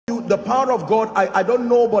the power of God, I don't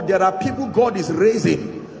know, but there are people God is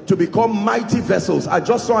raising to become mighty vessels. I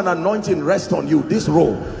just saw an anointing rest on you, this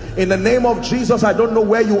row. In the name of Jesus, I don't know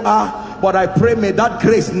where you are, but I pray may that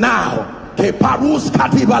grace now, let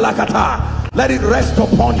it rest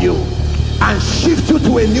upon you and shift you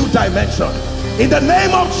to a new dimension. In the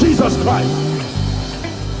name of Jesus Christ.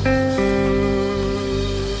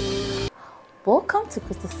 Welcome to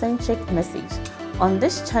Christocentric Message. On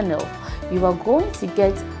this channel, you are going to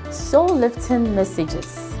get soul-lifting messages,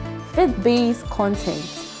 faith-based content,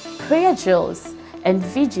 prayer drills, and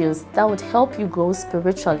videos that would help you grow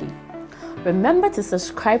spiritually. Remember to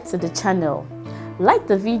subscribe to the channel, like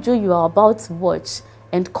the video you are about to watch,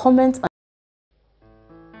 and comment on.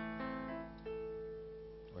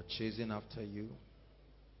 We're chasing after you.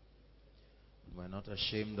 We're not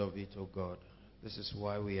ashamed of it, oh God. This is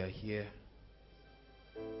why we are here.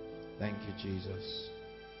 Thank you, Jesus.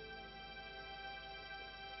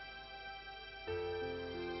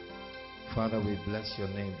 Father, we bless your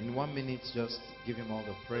name. In 1 minute, just give him all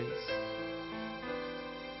the praise.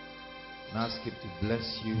 And ask him to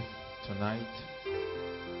bless you tonight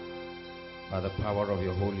by the power of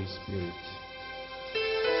your Holy Spirit.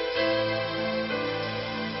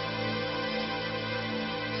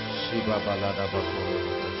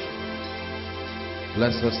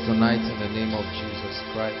 Bless us tonight in the name of Jesus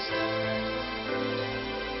Christ.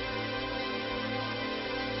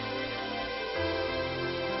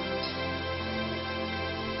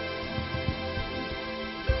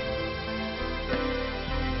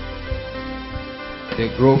 They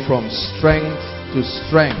grow from strength to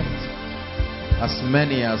strength, as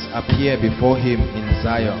many as appear before him in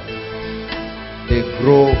Zion. They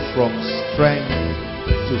grow from strength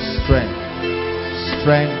to strength,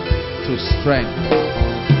 strength to strength.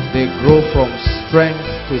 They grow from strength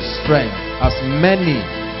to strength, as many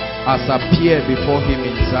as appear before him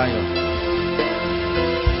in Zion.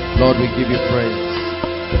 Lord, we give you praise.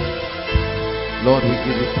 Lord, we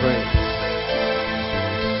give you praise.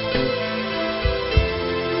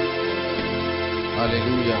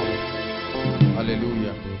 Hallelujah.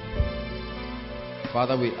 Hallelujah.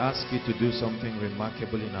 Father, we ask you to do something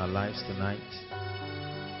remarkable in our lives tonight.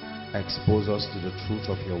 Expose us to the truth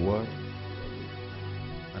of your word,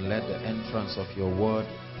 and let the entrance of your word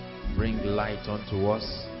bring light unto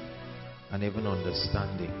us and even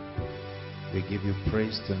understanding. We give you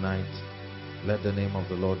praise tonight. Let the name of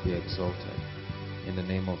the Lord be exalted in the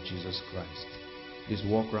name of Jesus Christ. Please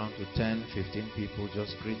walk around to 10, 15 people.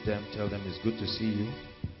 Just greet them. Tell them it's good to see you.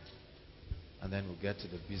 And then we'll get to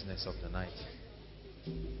the business of the night.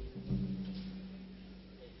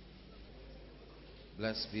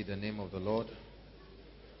 Blessed be the name of the Lord.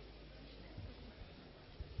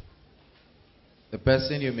 The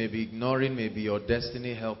person you may be ignoring may be your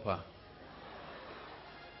destiny helper.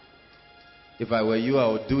 If I were you, I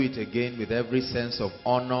would do it again with every sense of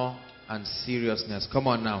honor and seriousness. Come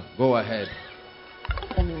on now. Go ahead.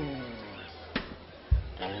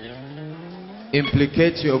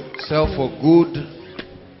 Implicate yourself for good.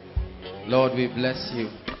 Lord, we bless you.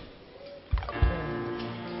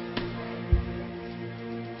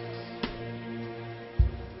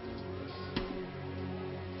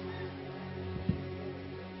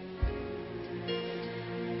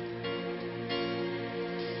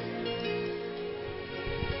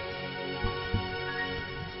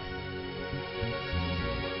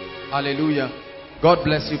 Hallelujah. God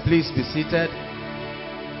bless you. Please be seated.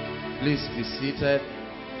 Please be seated.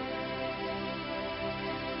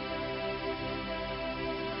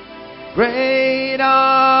 Great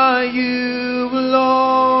are you,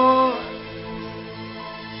 Lord.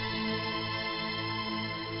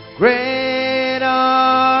 Great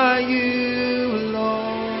are you,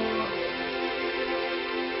 Lord.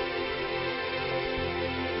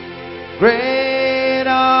 Great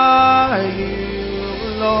are you,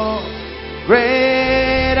 Lord.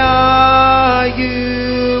 Great are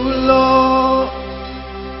you, Lord.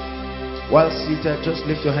 While seated, just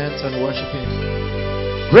lift your hands and worship him.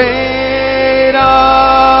 Great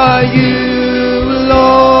are you,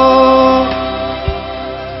 Lord.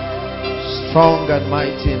 Strong and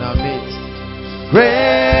mighty in our midst.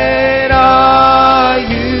 Great are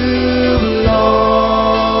you, Lord.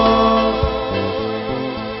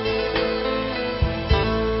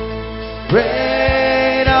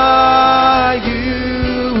 Great are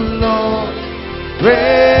you, Lord.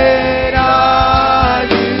 Great are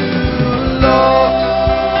you, Lord.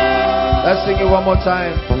 Let's sing it one more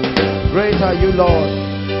time. Great are you, Lord.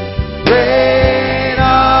 Great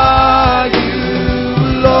are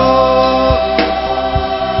you, Lord.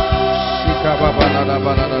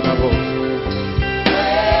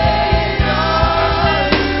 Great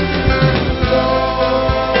are you,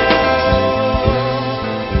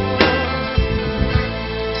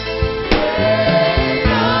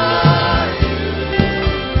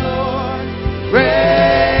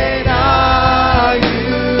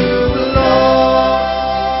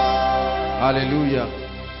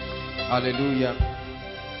 Hallelujah.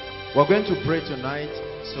 We're going to pray tonight,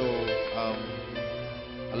 so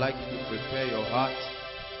I'd like you to prepare your heart.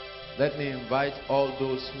 Let me invite all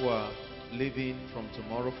those who are leaving from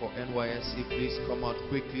tomorrow for NYSC. Please come out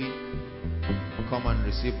quickly. Come and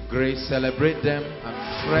receive grace. Celebrate them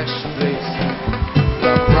and fresh grace.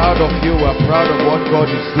 We are proud of you. We are proud of what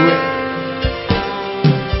God is doing.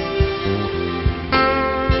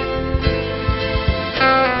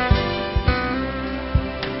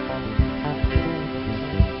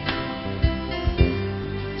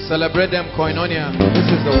 Celebrate them, koinonia.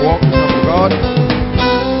 This is the work of God.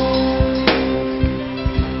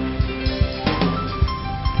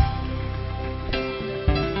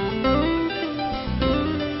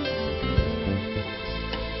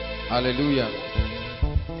 Hallelujah.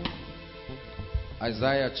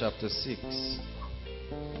 Isaiah chapter 6.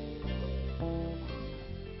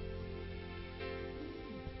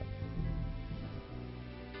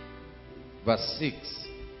 Verse 6.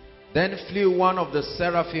 Then flew one of the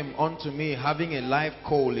seraphim unto me, having a live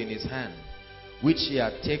coal in his hand, which he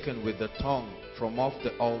had taken with the tongue from off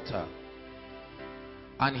the altar.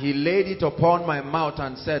 And he laid it upon my mouth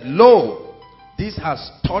and said, Lo, this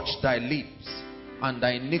has touched thy lips, and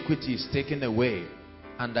thy iniquity is taken away,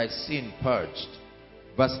 and thy sin purged.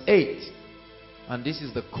 Verse 8. And this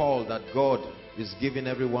is the call that God is giving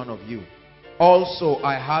every one of you. Also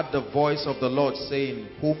I heard the voice of the Lord saying,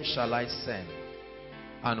 Whom shall I send?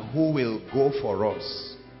 And who will go for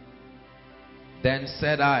us? Then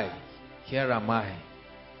said I, Here am I,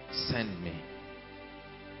 send me.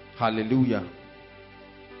 Hallelujah.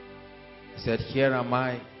 He said, Here am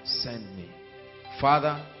I, send me.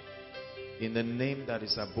 Father, in the name that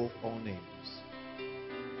is above all names,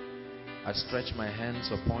 I stretch my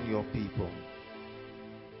hands upon your people.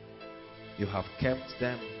 You have kept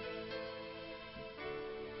them.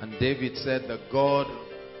 And David said, the God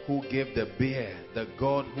who gave the bear, the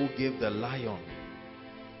God who gave the lion,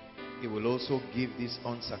 he will also give this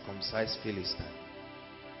uncircumcised Philistine.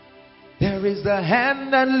 There is the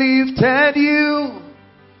hand that lifted you.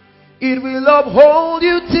 It will uphold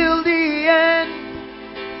you till the end.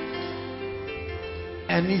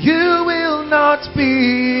 And you will not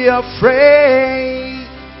be afraid.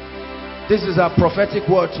 This is a prophetic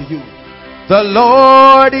word to you. The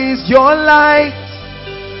Lord is your light,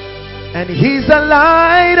 and He's the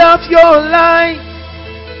light of your life.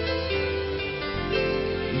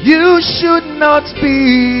 You should not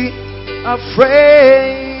be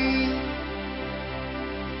afraid.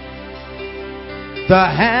 The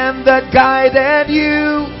hand that guided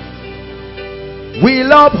you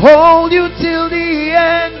will uphold you till the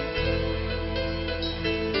end.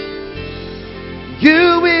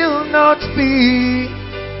 You will not be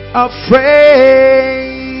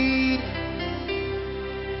afraid.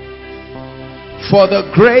 For the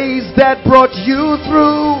grace that brought you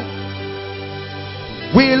through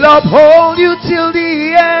will uphold you till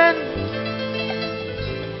the end.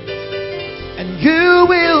 And you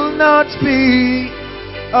will not be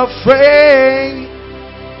afraid.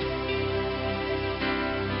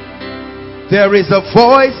 There is a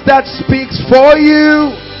voice that speaks for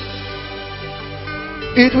you.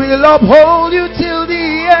 It will uphold you till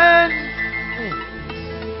the end.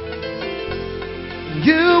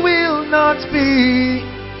 You will not be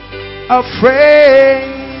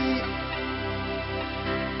afraid.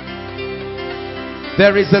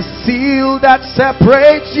 There is a seal that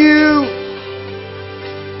separates you.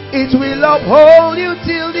 It will uphold you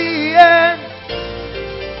till the end.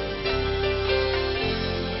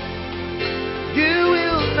 You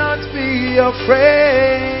will not be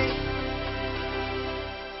afraid.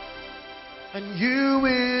 And you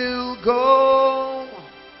will go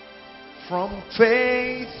from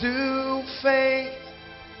faith to faith,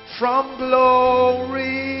 from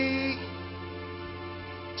glory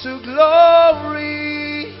to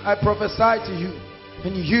glory. I prophesy to you.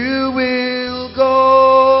 And you will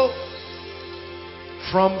go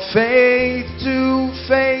from faith to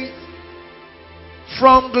faith,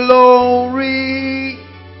 from glory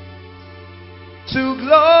to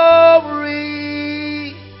glory.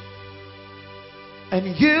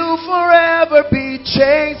 And you forever be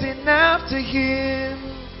chasing after Him.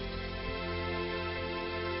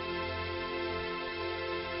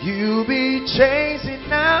 You be chasing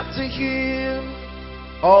after Him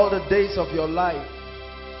all the days of your life.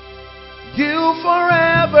 You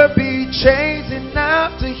forever be chasing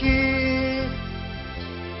after Him.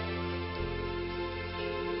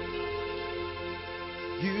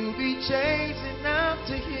 You be chasing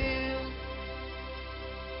after Him.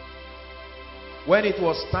 When it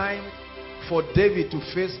was time for David to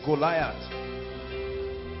face Goliath,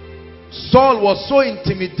 Saul was so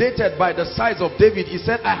intimidated by the size of David, he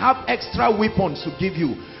said, I have extra weapons to give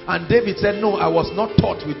you. And David said, no, I was not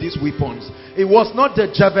taught with these weapons. It was not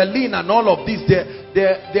the javelin and all of this.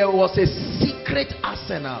 There was a secret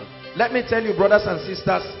arsenal. Let me tell you, brothers and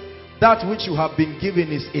sisters, that which you have been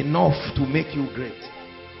given is enough to make you great.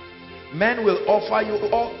 Men will offer you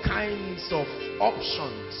all kinds of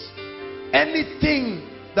options. Anything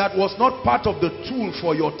that was not part of the tool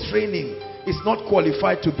for your training is not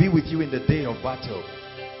qualified to be with you in the day of battle.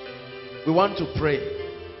 We want to pray.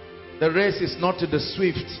 The race is not to the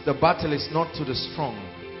swift, the battle is not to the strong.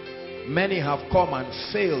 Many have come and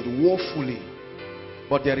failed woefully,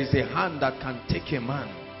 but there is a hand that can take a man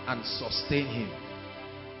and sustain him.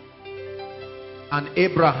 And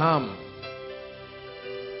Abraham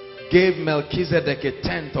gave Melchizedek a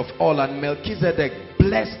tenth of all, and Melchizedek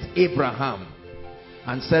blessed Abraham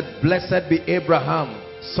and said, blessed be Abraham,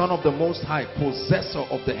 son of the Most High, possessor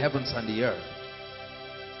of the heavens and the earth.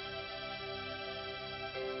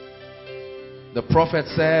 The prophet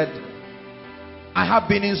said, I have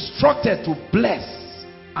been instructed to bless,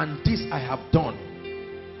 and this I have done,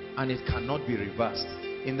 and it cannot be reversed.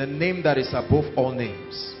 In the name that is above all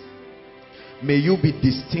names, may you be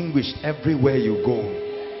distinguished everywhere you go.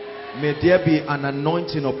 May there be an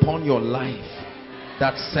anointing upon your life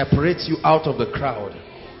that separates you out of the crowd.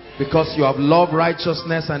 Because you have loved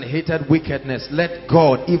righteousness and hated wickedness, let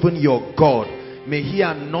God, even your God, may he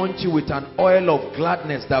anoint you with an oil of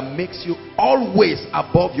gladness that makes you always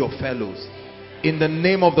above your fellows. In the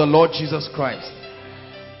name of the Lord Jesus Christ.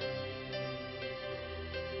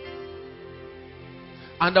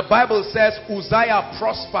 And the Bible says Uzziah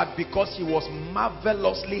prospered because he was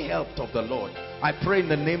marvelously helped of the Lord. I pray in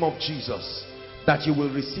the name of Jesus that you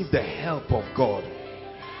will receive the help of God.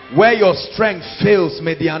 Where your strength fails,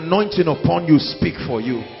 may the anointing upon you speak for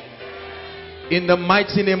you. In the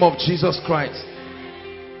mighty name of Jesus Christ.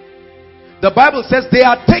 The Bible says they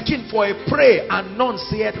are taken for a prey and none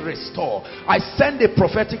saith restore. I send a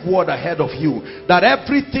prophetic word ahead of you that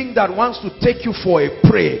everything that wants to take you for a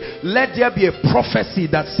prey, let there be a prophecy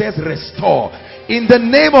that says restore. In the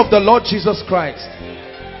name of the Lord Jesus Christ.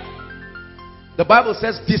 The Bible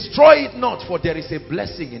says destroy it not, for there is a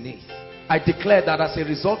blessing in it. I declare that as a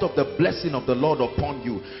result of the blessing of the Lord upon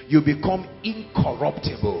you, you become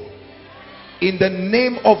incorruptible. In the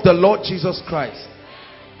name of the Lord Jesus Christ.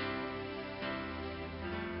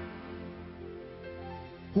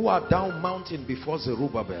 Who art thou mountain before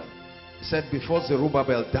Zerubbabel? He said, before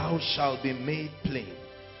Zerubbabel thou shalt be made plain.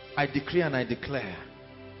 I decree and I declare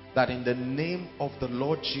that in the name of the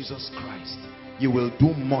Lord Jesus Christ, you will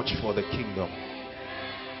do much for the kingdom.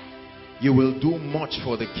 You will do much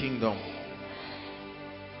for the kingdom.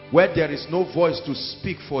 Where there is no voice to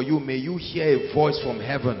speak for you, may you hear a voice from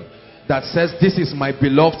heaven that says, this is my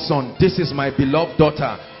beloved son, this is my beloved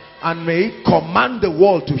daughter, and may it command the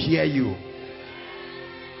world to hear you.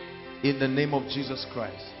 In the name of Jesus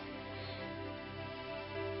Christ.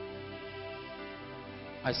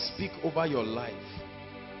 I speak over your life.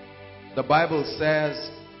 The Bible says,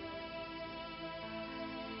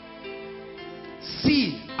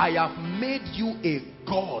 see, I have made you a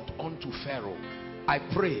God unto Pharaoh. I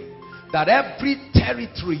pray that every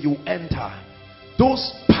territory you enter,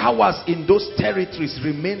 those powers in those territories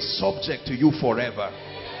remain subject to you forever.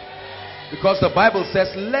 Because the Bible says,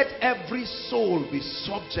 let every soul be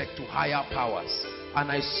subject to higher powers. And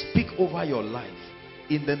I speak over your life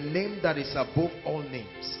in the name that is above all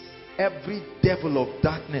names. Every devil of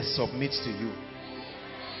darkness submits to you.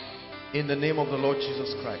 In the name of the Lord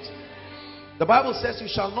Jesus Christ. The Bible says, you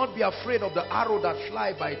shall not be afraid of the arrow that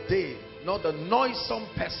fly by day, nor the noisome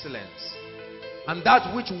pestilence, and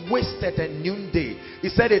that which wasteth at noonday. He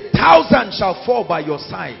said, 1,000 shall fall by your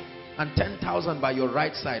side, and 10,000 by your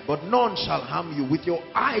right side, but none shall harm you. With your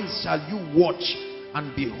eyes shall you watch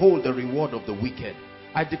and behold the reward of the wicked.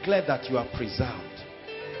 I declare that you are preserved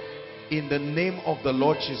in the name of the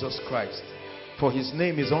Lord Jesus Christ. For his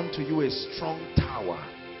name is unto you a strong tower,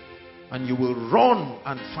 and you will run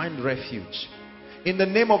and find refuge. In the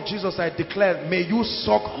name of Jesus, I declare, may you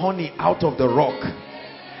suck honey out of the rock,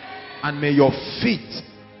 and may your feet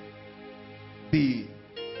be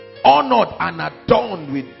honored and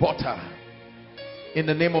adorned with butter. In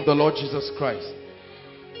the name of the Lord Jesus Christ.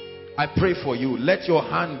 I pray for you. Let your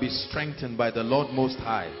hand be strengthened by the Lord Most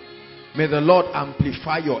High. May the Lord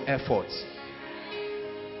amplify your efforts.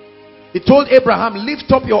 He told Abraham,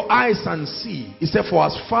 lift up your eyes and see. He said, for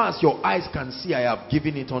as far as your eyes can see, I have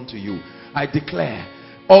given it unto you. I declare,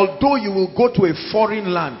 although you will go to a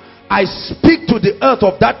foreign land, I speak to the earth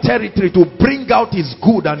of that territory to bring out its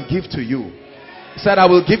good and give to you. He said, I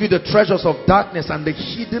will give you the treasures of darkness and the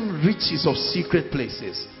hidden riches of secret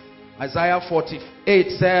places. Isaiah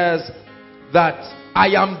 48 says that I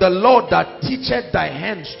am the Lord that teacheth thy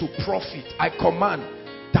hands to profit. I command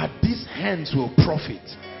that these hands will profit.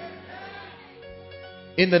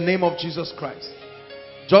 In the name of Jesus Christ.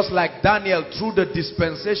 Just like Daniel, through the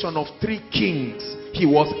dispensation of 3 kings, he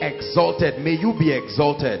was exalted. May you be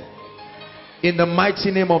exalted. In the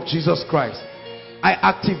mighty name of Jesus Christ. I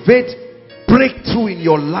activate breakthrough in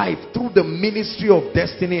your life through the ministry of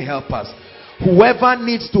destiny helpers. Whoever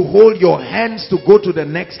needs to hold your hands to go to the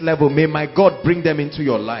next level, may my God bring them into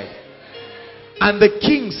your life. And the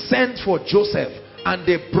king sent for Joseph, and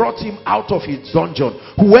they brought him out of his dungeon.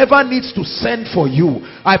 Whoever needs to send for you,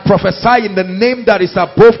 I prophesy in the name that is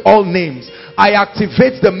above all names, I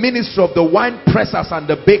activate the ministry of the wine pressers and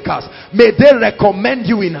the bakers. May they recommend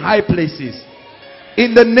you in high places.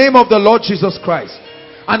 In the name of the Lord Jesus Christ.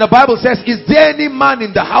 And the Bible says, is there any man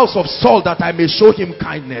in the house of Saul that I may show him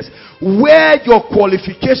kindness? Where your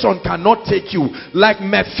qualification cannot take you, like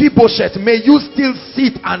Mephibosheth, may you still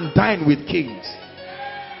sit and dine with kings.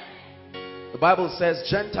 The Bible says,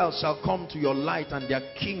 Gentiles shall come to your light and their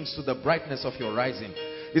kings to the brightness of your rising.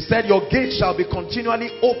 It said, your gate shall be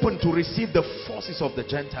continually open to receive the forces of the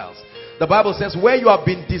Gentiles. The Bible says, where you have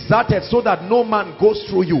been deserted so that no man goes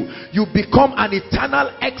through you, you become an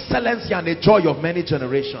eternal excellency and a joy of many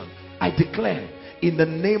generations. I declare, in the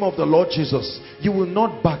name of the Lord Jesus, you will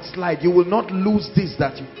not backslide. You will not lose this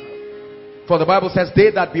that you have. For the Bible says,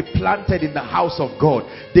 they that be planted in the house of God,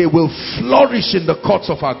 they will flourish in the courts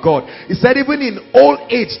of our God. It said, even in old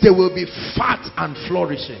age, they will be fat and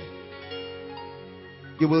flourishing.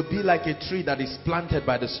 You will be like a tree that is planted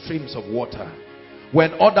by the streams of water.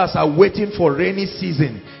 When others are waiting for rainy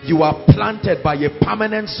season, you are planted by a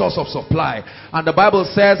permanent source of supply. And the Bible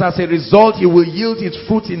says, as a result, he will yield his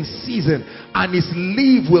fruit in season, and his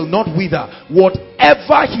leaf will not wither.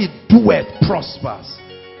 Whatever he doeth prospers.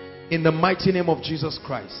 In the mighty name of Jesus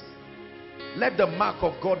Christ. Let the mark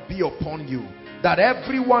of God be upon you, that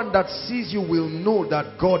everyone that sees you will know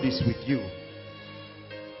that God is with you.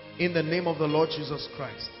 In the name of the Lord Jesus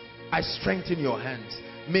Christ, I strengthen your hands.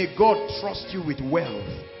 May God trust you with wealth.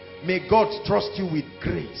 May God trust you with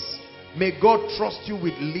grace. May God trust you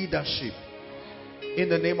with leadership. In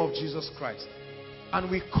the name of Jesus Christ. And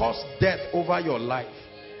we cause death over your life.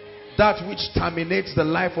 That which terminates the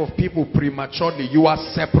life of people prematurely, you are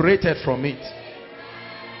separated from it.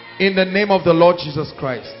 In the name of the Lord Jesus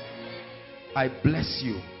Christ, I bless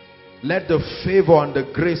you. Let the favor and the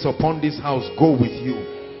grace upon this house go with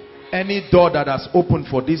you. Any door that has opened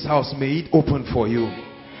for this house, may it open for you.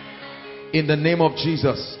 In the name of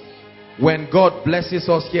Jesus. When God blesses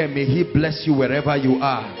us here, may he bless you wherever you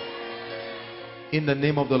are. In the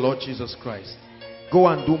name of the Lord Jesus Christ. Go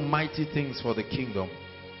and do mighty things for the kingdom.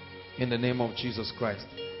 In the name of Jesus Christ.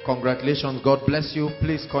 Congratulations. God bless you.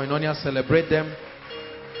 Please, Koinonia, celebrate them.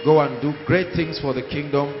 Go and do great things for the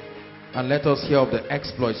kingdom. And let us hear of the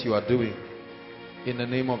exploits you are doing. In the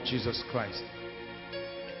name of Jesus Christ.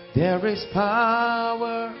 There is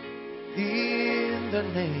power in the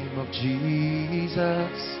name of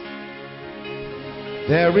Jesus.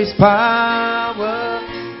 There is power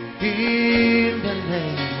in the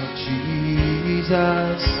name of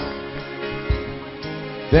Jesus.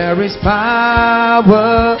 There is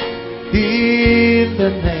power in the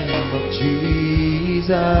name of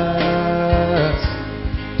Jesus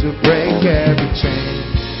to break every chain,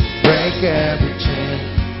 break every chain,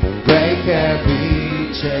 break every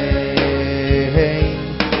chain,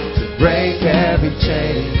 to break every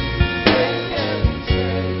chain.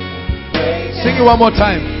 Sing it one more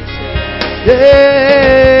time. Yeah.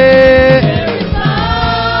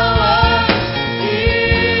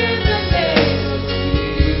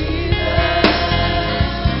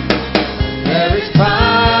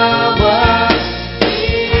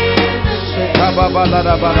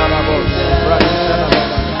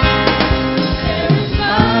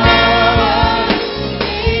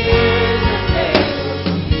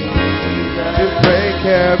 To break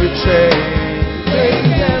every chain, break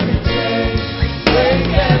every chain,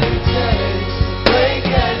 break every chain, break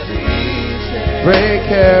every chain,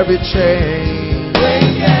 break every chain,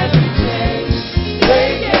 break every chain,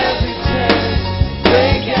 break every chain,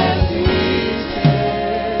 break every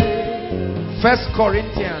chain. 1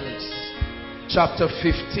 Corinthians chapter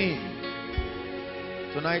 15.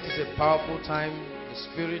 Tonight is a powerful time in the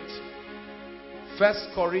Spirit. 1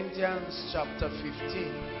 Corinthians chapter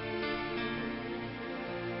 15.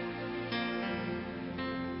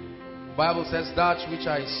 The Bible says, that which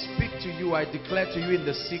I speak to you, I declare to you in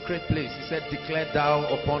the secret place. He said, declare thou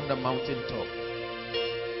upon the mountaintop.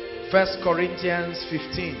 1 Corinthians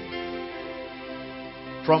 15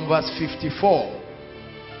 from verse 54.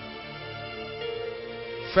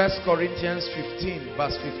 1 Corinthians 15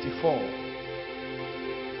 verse 54.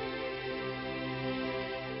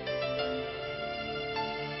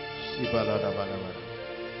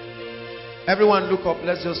 Everyone look up,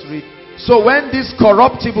 let's just read. So when this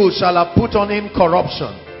corruptible shall have put on him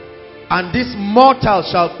corruption, and this mortal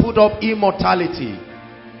shall put up immortality,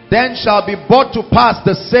 then shall be brought to pass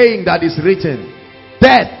the saying that is written,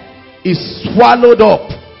 death is swallowed up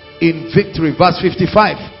in victory. Verse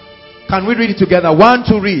 55. Can we read it together? 1,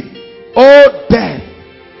 2, read. O death,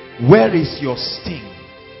 where is your sting?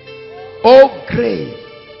 O grave,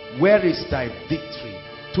 where is thy victory?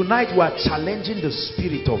 Tonight we are challenging the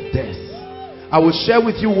spirit of death. I will share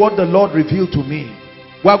with you what the Lord revealed to me.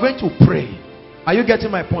 We are going to pray. Are you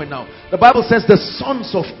getting my point now? The Bible says the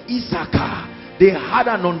sons of Issachar, they had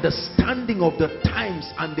an understanding of the times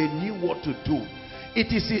and they knew what to do.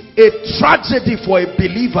 It is a tragedy for a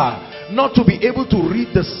believer not to be able to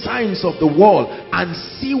read the signs of the world and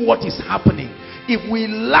see what is happening. If we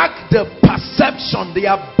lack the perception, the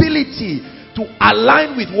ability to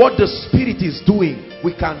align with what the Spirit is doing,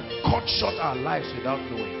 we can cut short our lives without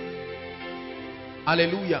knowing.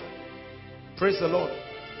 Hallelujah. Praise the Lord.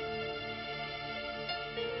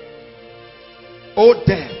 O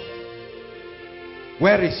death,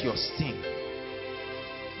 where is your sting?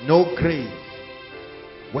 No grave,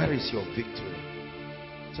 where is your victory?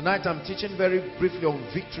 Tonight I'm teaching very briefly on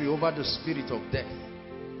victory over the spirit of death.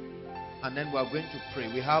 And then we are going to pray.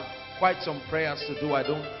 We have quite some prayers to do. We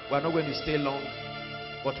are not going to stay long,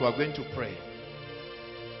 but we are going to pray.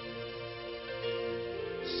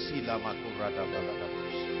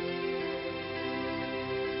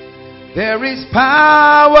 There is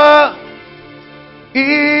power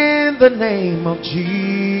in the name of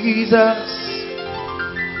Jesus.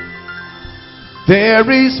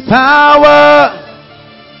 There is power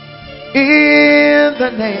in the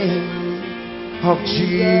name of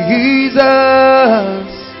Jesus.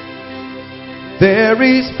 There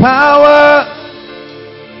is power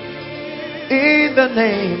in the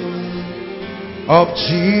name of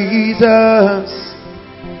Jesus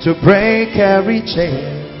to break every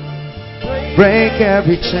chain, break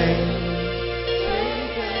every chain,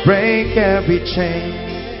 break every chain.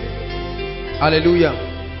 Hallelujah.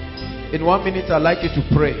 In 1 minute I'd like you to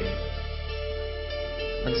pray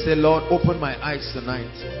and say, Lord, open my eyes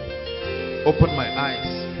tonight. Open my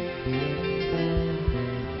eyes.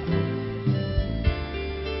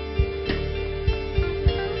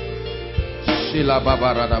 Shila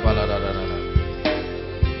Baba Rada Balada.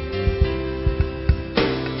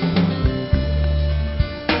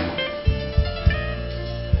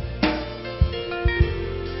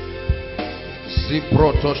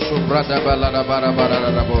 Ziproto Shubrada Balada Bara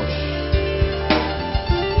Bara Bosh.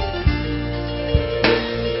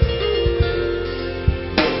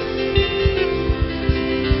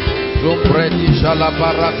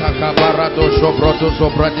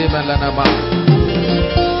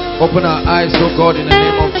 Open our eyes, oh God, in the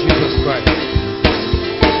name of Jesus Christ.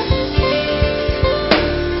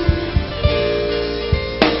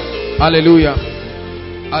 Hallelujah.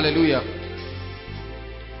 Hallelujah.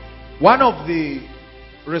 One of the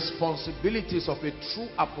responsibilities of a true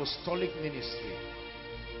apostolic ministry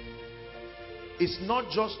is not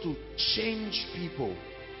just to change people,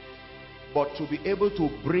 but to be able to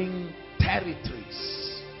bring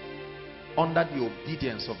territories under the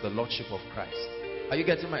obedience of the Lordship of Christ. Are you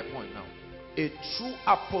getting my point now? A true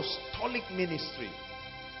apostolic ministry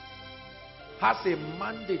has a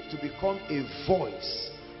mandate to become a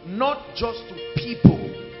voice, not just to people,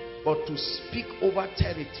 but to speak over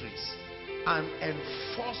territories and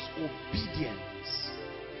enforce obedience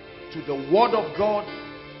to the word of God,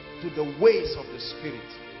 to the ways of the Spirit.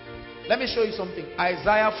 Let me show you something.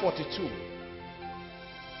 Isaiah 42.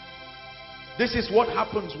 This is what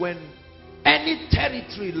happens when any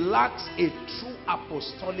territory lacks a true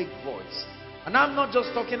apostolic voice. And I'm not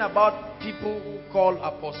just talking about people who call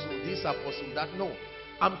apostle this, apostle that. No.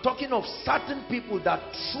 I'm talking of certain people that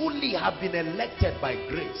truly have been elected by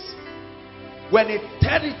grace. When a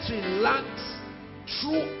territory lacks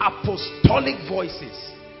true apostolic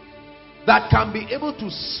voices that can be able to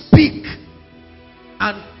speak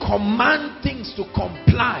and command things to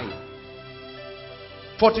comply.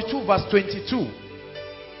 42 verse 22.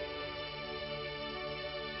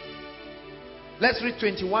 Let's read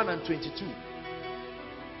 21 and 22.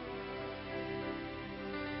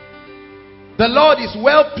 The Lord is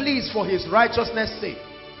well pleased for his righteousness' sake.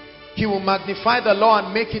 He will magnify the law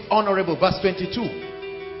and make it honorable. Verse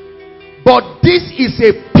 22. But this is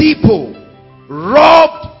a people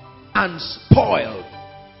robbed and spoiled.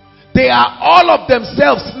 They are all of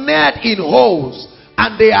themselves snared in holes,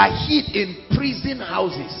 and they are hid in prison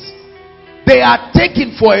houses. They are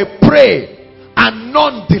taken for a prey, and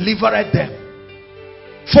none delivered them.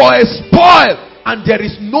 For a spoil, and there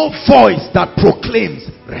is no voice that proclaims,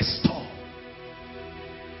 restore.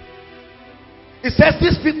 It says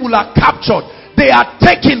these people are captured. They are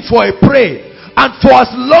taken for a prey. And for as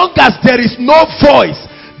long as there is no voice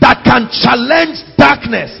that can challenge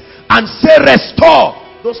darkness and say restore,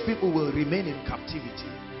 those people will remain in captivity.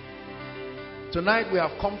 Tonight we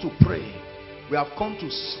have come to pray. We have come to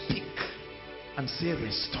speak and say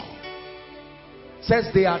restore. It says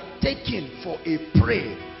they are taken for a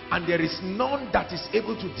prey, and there is none that is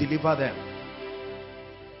able to deliver them.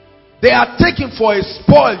 They are taken for a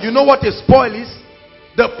spoil. You know what a spoil is?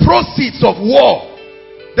 The proceeds of war.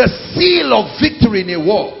 The seal of victory in a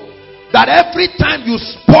war. That every time you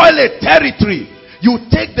spoil a territory, you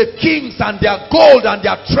take the kings and their gold and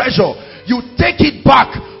their treasure, you take it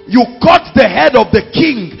back, you cut the head of the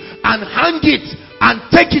king and hang it and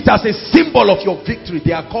take it as a symbol of your victory.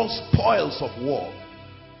 They are called spoils of war.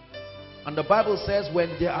 And the Bible says when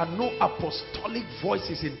there are no apostolic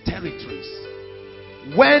voices in territories,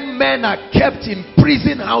 when men are kept in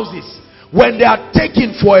prison houses, when they are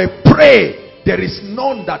taken for a prey, there is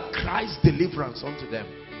none that cries deliverance unto them.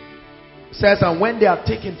 It says, and when they are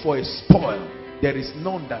taken for a spoil, there is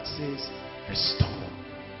none that says restore.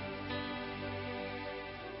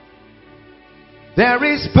 There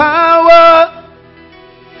is power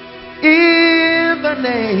in the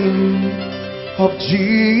name of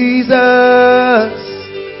Jesus.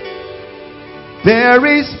 There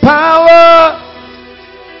is power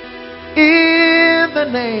in the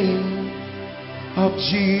name of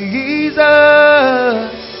Jesus.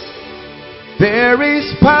 There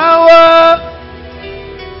is power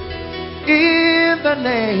in the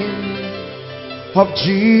name of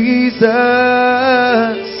Jesus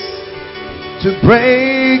to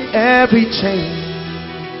break every chain,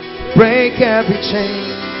 break every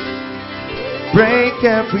chain, break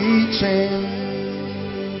every chain,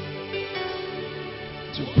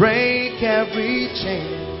 to break every chain,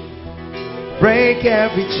 break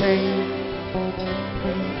every chain,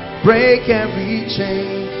 break every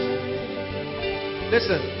chain.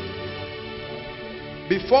 Listen,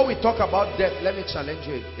 before we talk about death, let me challenge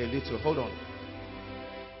you a little. Hold on.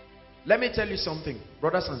 Let me tell you something,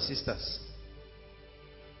 brothers and sisters.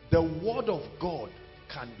 The word of God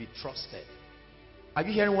can be trusted. Are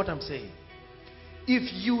you hearing what I'm saying?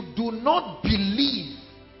 If you do not believe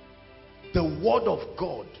the word of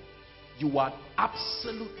God, you are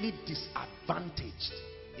absolutely disadvantaged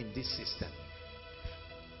in this system.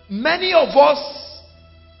 Many of us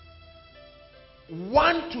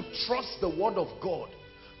want to trust the word of God,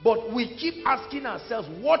 but we keep asking ourselves,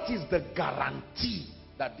 what is the guarantee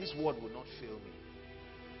that this word will not fail me?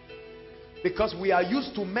 Because we are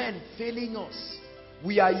used to men failing us.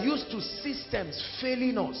 We are used to systems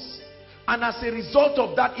failing us. And as a result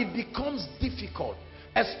of that, it becomes difficult,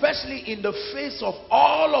 especially in the face of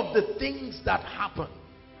all of the things that happen.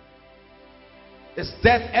 There's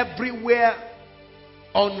death everywhere,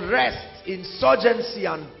 unrest, insurgency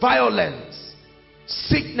and violence,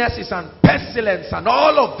 sicknesses and pestilence and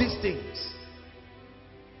all of these things.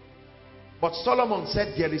 But Solomon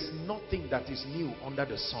said there is nothing that is new under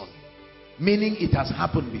the sun. Meaning it has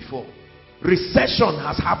happened before. Recession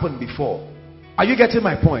has happened before. Are you getting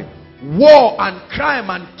my point? War and crime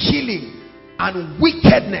and killing and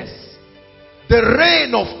wickedness, the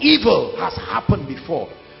reign of evil has happened before.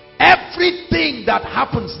 Everything that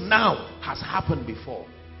happens now has happened before.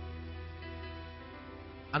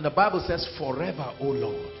 And the Bible says, forever, O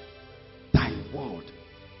Lord, thy word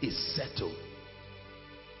is settled.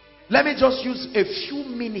 Let me just use a few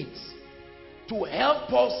minutes to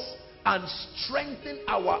help us and strengthen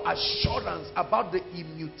our assurance about the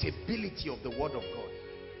immutability of the word of God.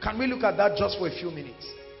 Can we look at that just for a few minutes?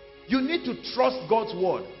 You need to trust God's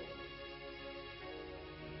word.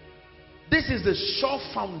 This is the sure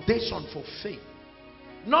foundation for faith.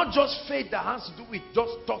 Not just faith that has to do with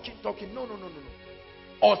just talking. No.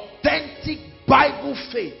 Authentic Bible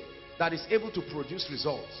faith that is able to produce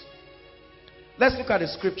results. Let's look at the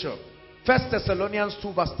scripture. 1 Thessalonians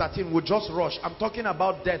 2 verse 13. We'll just rush. I'm talking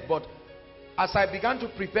about death, but as I began to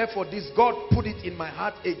prepare for this, God put it in my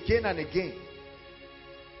heart again and again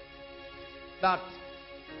that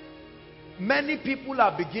many people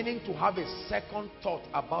are beginning to have a second thought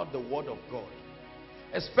about the word of God,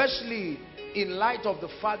 especially in light of the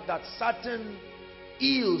fact that certain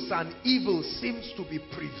ills and evil seems to be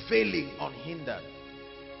prevailing unhindered.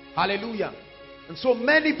 Hallelujah. And so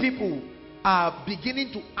many people are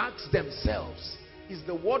beginning to ask themselves, is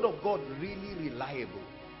the word of God really reliable?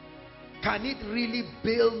 Can it really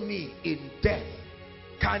bail me in death?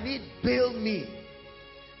 Can it bail me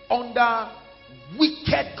under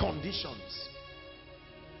wicked conditions?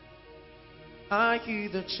 I hear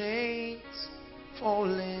the chains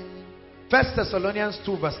falling. 1 Thessalonians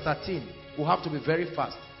 2 verse 13. We'll have to be very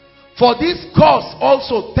fast. For this cause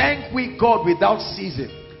also thank we God without ceasing.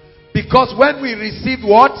 Because when we received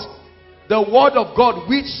what? The word of God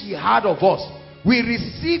which he had of us, we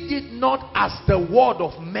received it not as the word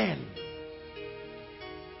of men,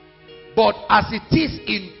 but as it is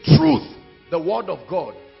in truth, the word of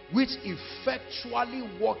God, which effectually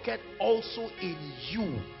worketh also in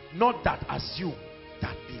you, not that as you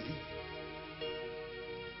that believe.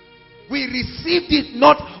 We received it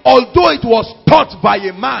not, although it was taught by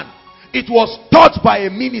a man, it was taught by a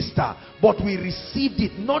minister, but we received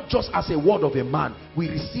it not just as a word of a man, we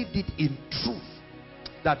received it in truth,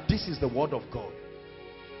 that this is the word of God.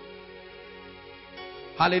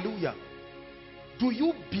 Hallelujah. Do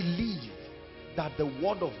you believe that the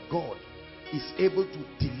word of God is able to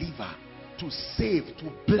deliver, to save,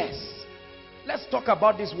 to bless? Let's talk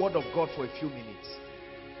about this word of God for a few minutes.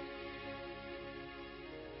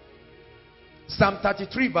 Psalm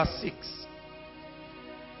 33 verse 6.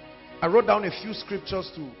 I wrote down a few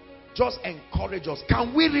scriptures to just encourage us.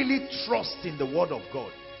 Can we really trust in the word of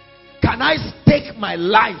God? Can I stake my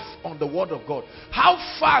life on the word of God? How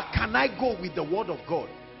far can I go with the word of God?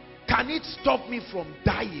 Can it stop me from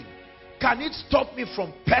dying? Can it stop me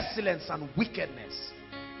from pestilence and wickedness?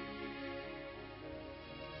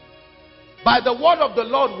 By the word of the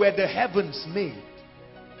Lord were the heavens made,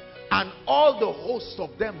 and all the hosts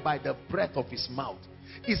of them by the breath of his mouth.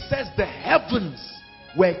 It says the heavens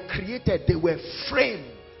were created, they were framed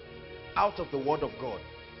out of the word of God.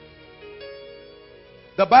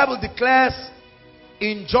 The Bible declares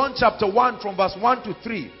in John chapter 1 from verse 1 to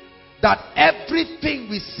 3 that everything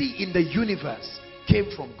we see in the universe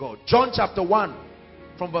came from God. John chapter 1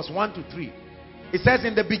 from verse 1 to 3. It says,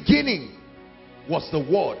 in the beginning was the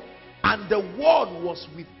Word, and the Word was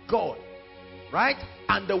with God. Right?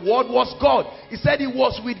 And the Word was God. He said he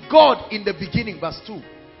was with God in the beginning, verse 2.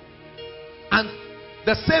 And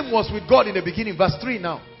the same was with God in the beginning, verse 3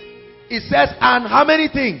 now. It says, and how many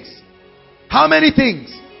things? How many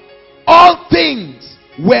things? All things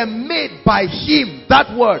were made by him,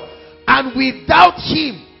 that word. And without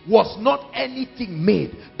him was not anything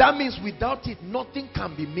made. That means without it, nothing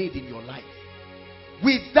can be made in your life.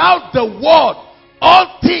 Without the word,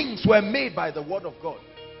 all things were made by the word of God.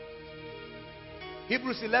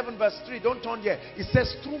 Hebrews 11 verse 3, don't turn there. It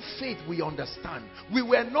says, through faith we understand. We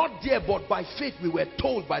were not there, but by faith we were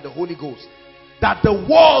told by the Holy Ghost that the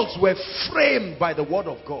walls were framed by the word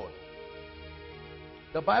of God.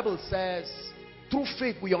 The Bible says, through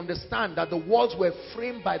faith we understand that the walls were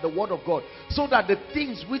framed by the word of God, so that the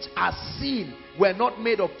things which are seen were not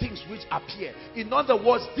made of things which appear. In other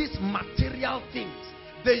words, these material things,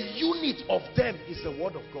 the unit of them is the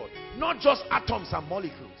word of God, not just atoms and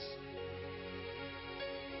molecules.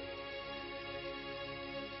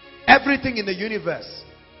 Everything in the universe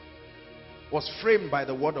was framed by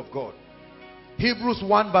the word of God. Hebrews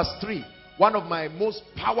 1 verse 3, one of my most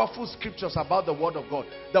powerful scriptures about the word of God.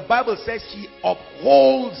 The Bible says he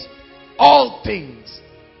upholds all things.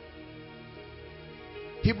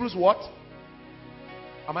 Hebrews what?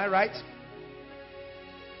 Am I right?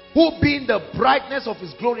 Who being the brightness of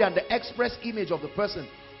his glory and the express image of the person,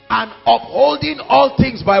 and upholding all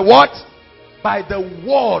things by what? By the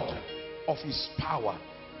word of his power.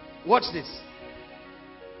 Watch this.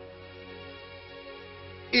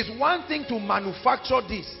 It's one thing to manufacture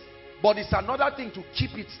this, but it's another thing to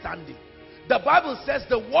keep it standing. The Bible says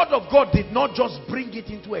the word of God did not just bring it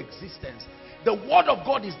into existence. The word of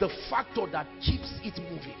God is the factor that keeps it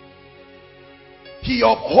moving. He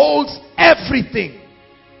upholds everything.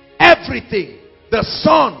 Everything. The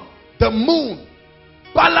sun, the moon,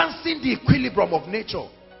 balancing the equilibrium of nature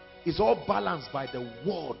is all balanced by the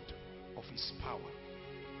word of his power.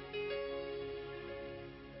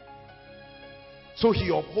 So he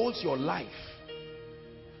upholds your life,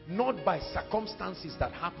 not by circumstances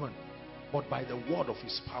that happen, but by the word of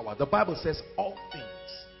his power. The Bible says all things.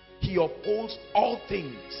 He upholds all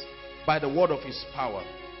things by the word of his power.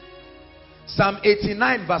 Psalm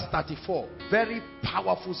 89 verse 34. Very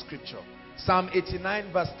powerful scripture. Psalm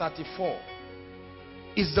 89 verse 34.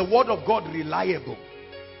 Is the word of God reliable?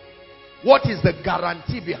 What is the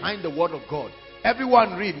guarantee behind the word of God?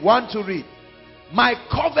 Everyone read. One to read. My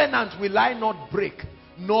covenant will I not break,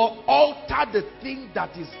 nor alter the thing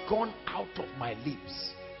that is gone out of my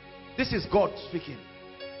lips. This is God speaking.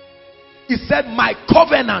 He said, my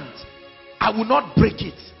covenant, I will not break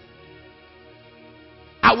it.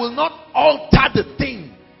 I will not alter the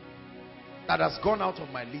thing that has gone out of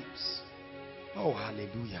my lips. Oh,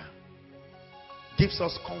 hallelujah. Gives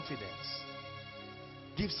us confidence.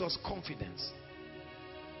 Gives us confidence.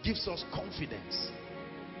 Gives us confidence.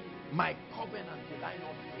 My covenant will I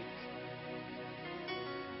not break.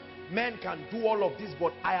 Men can do all of this,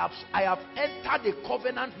 but I have entered a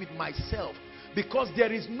covenant with myself, because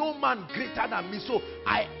there is no man greater than me. So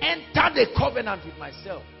I entered a covenant with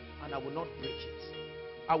myself, and I will not break it.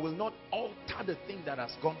 I will not alter the thing that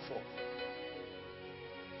has gone forth.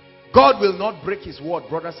 God will not break his word,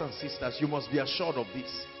 brothers and sisters. You must be assured of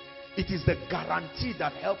this. It is the guarantee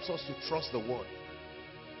that helps us to trust the word.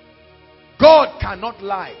 God cannot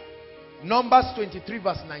lie. Numbers 23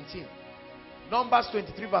 verse 19. Numbers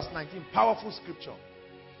 23 verse 19. Powerful scripture.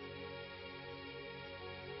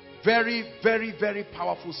 Very, very, very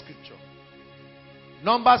powerful scripture.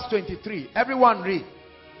 Numbers 23. Everyone read.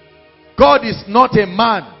 God is not a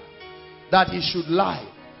man that he should lie,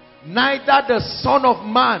 neither the son of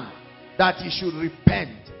man that he should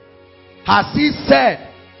repent. Has he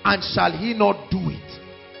said, and shall he not do it?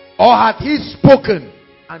 Or hath he spoken,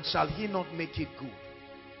 and shall he not make it good?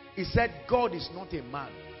 He said God is not a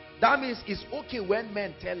man. That means it's okay when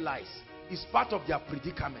men tell lies. It's part of their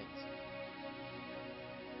predicament.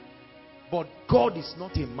 But God is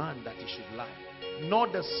not a man that he should lie, nor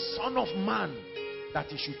the son of man that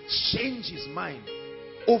he should change his mind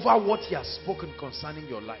over what he has spoken concerning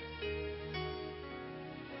your life.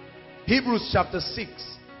 Hebrews chapter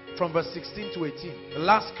 6 from verse 16 to 18, the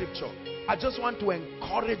last scripture. I just want to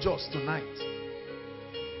encourage us tonight,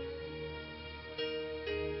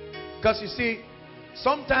 because you see,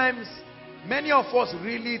 sometimes many of us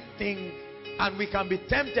really think, and we can be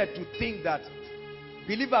tempted to think, that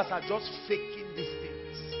believers are just faking these things.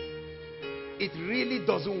 It really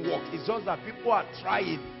doesn't work. It's just that people are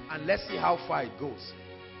trying, and let's see how far it goes.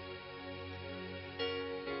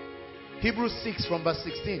 Hebrews 6 from verse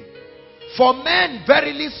 16. For men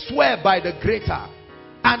verily swear by the greater,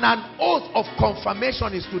 and an oath of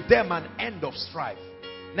confirmation is to them an end of strife.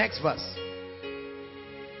 Next verse.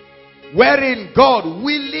 Wherein God,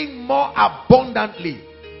 willing more abundantly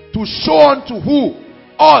to show unto who?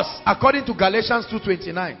 Us, according to Galatians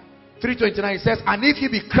 2:29. 3:29 it says, and if ye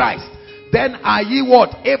be Christ, then are ye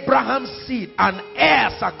what? Abraham's seed and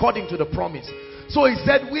heirs according to the promise. So he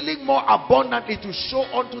said, willing more abundantly to show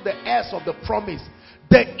unto the heirs of the promise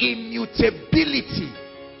the immutability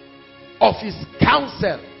of his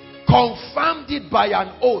counsel, confirmed it by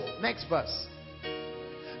an oath. Next verse.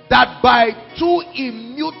 That by two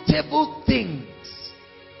immutable things,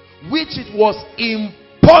 which it was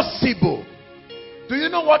impossible. Do you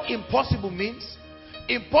know what impossible means?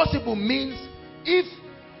 Impossible means if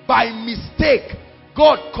by mistake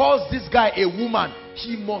God calls this guy a woman,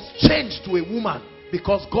 he must change to a woman,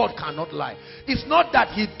 because God cannot lie. It's not that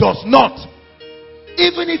he does not.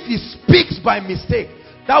 Even if he speaks by mistake.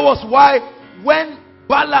 That was why when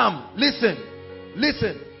Balaam, listen,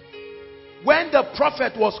 when the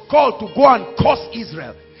prophet was called to go and curse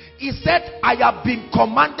Israel, he said, I have been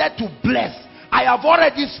commanded to bless. I have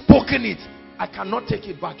already spoken it. I cannot take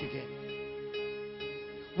it back again.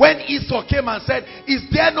 When Esau came and said, is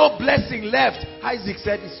there no blessing left? Isaac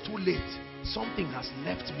said, it's too late. Something has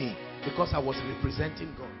left me, because I was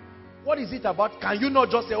representing God. What is it about? Can you not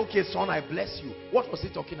just say, okay, son, I bless you? What was he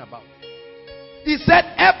talking about? He said,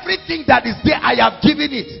 everything that is there, I have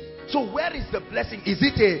given it. So where is the blessing? Is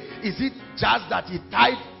it just that he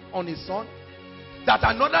tied on his son? That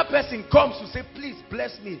another person comes to say, please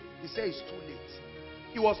bless me. He said, it's too late.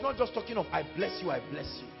 He was not just talking of, I bless you, I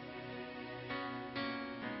bless you.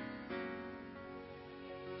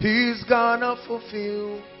 He's gonna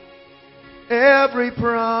fulfill every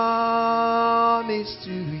promise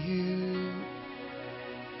to you.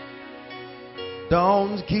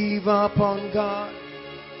 Don't give up on God,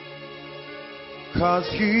 'cause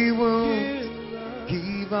he won't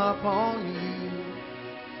give up on you.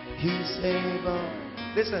 He's able.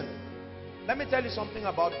 Listen, let me tell you something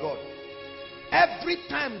about God. Every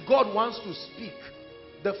time God wants to speak,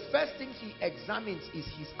 the first thing he examines is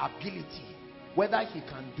his ability, whether he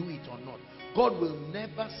can do it or not. God will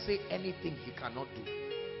never say anything he cannot do.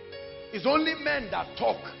 It's only men that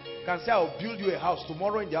talk can say, I'll build you a house.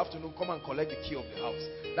 Tomorrow in the afternoon, come and collect the key of the house.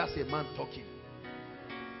 That's a man talking.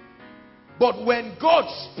 But when God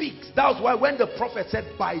speaks, that's why when the prophet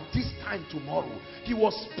said, by this time tomorrow, he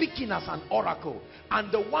was speaking as an oracle.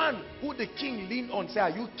 And the one who the king leaned on said, are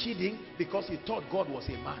you kidding? Because he thought God was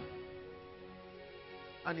a man.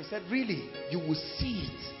 And he said, really, you will see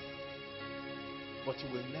it. but you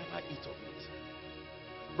will never eat of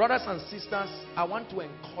it. Brothers and sisters, I want to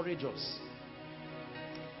encourage us.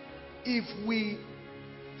 If we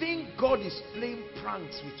think God is playing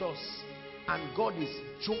pranks with us and God is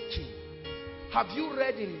joking, have you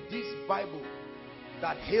read in this Bible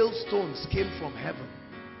that hailstones came from heaven?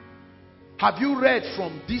 Have you read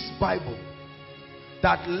from this Bible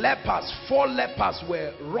that lepers, 4 lepers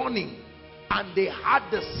were running and they had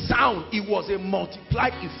the sound? It was a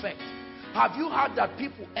multiplied effect. Have you heard that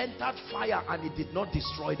people entered fire and it did not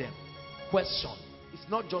destroy them? Question. It's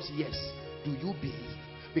not just yes. Do you believe?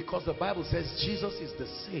 Because the Bible says Jesus is the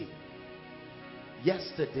same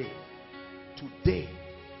yesterday, today,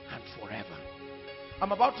 and forever.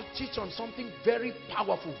 I'm about to teach on something very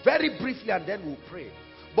powerful, very briefly, and then we'll pray.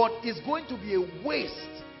 But it's going to be a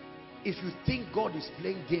waste if you think God is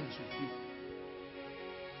playing games with you.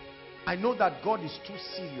 I know that God is too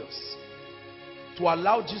serious to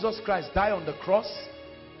allow Jesus Christ die on the cross.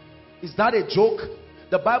 Is that a joke?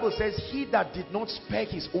 The Bible says, he that did not spare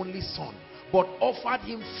his only son, but offered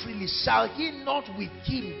him freely, shall he not with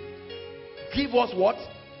him give us what?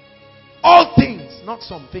 All things, not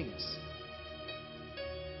some things.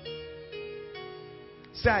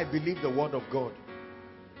 Say, I believe the word of God.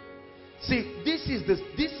 See, this is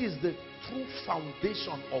the true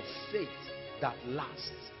foundation of faith that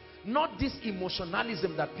lasts. Not this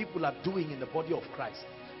emotionalism that people are doing in the body of Christ.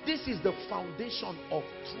 This is the foundation of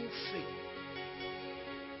true faith.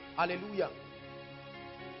 Hallelujah.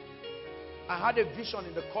 I had a vision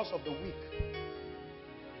in the course of the week,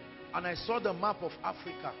 and I saw the map of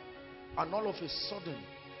Africa, and all of a sudden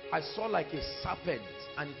I saw like a serpent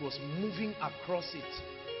and it was moving across it.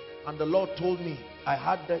 And the Lord told me, I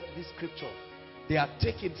had this scripture, they are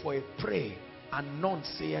taken for a prey and none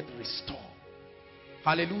saith restore.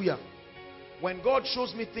 Hallelujah. When God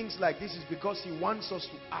shows me things like this, is because he wants us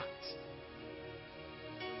to act.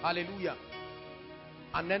 Hallelujah.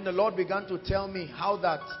 And then the Lord began to tell me how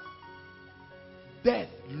that death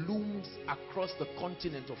looms across the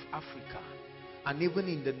continent of Africa and even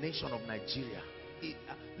in the nation of Nigeria.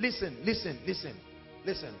 Listen.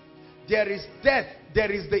 There is death.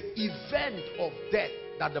 There is the event of death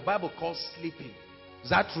that the Bible calls sleeping. Is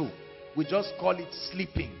that true? We just call it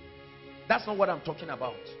sleeping. That's not what I'm talking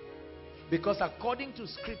about. Because according to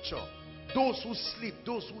scripture, those who sleep,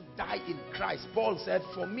 those who die in Christ, Paul said,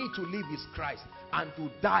 for me to live is Christ and to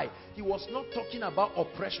die. He was not talking about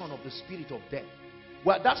oppression of the spirit of death.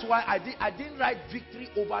 Well, that's why I didn't write victory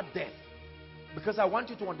over death. Because I want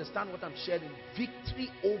you to understand what I'm sharing. Victory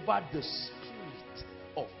over the spirit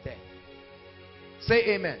of death.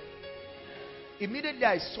 Say amen. Immediately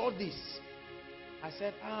I saw this, I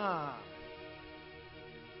said,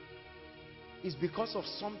 it's because of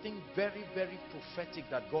something very, very prophetic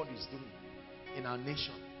that God is doing in our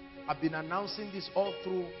nation. I've been announcing this all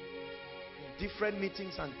through different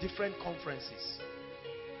meetings and different conferences.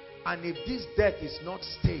 And if this death is not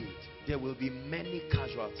stayed, there will be many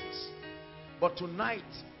casualties. But tonight,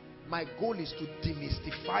 my goal is to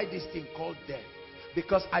demystify this thing called death.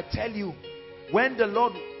 Because I tell you, when the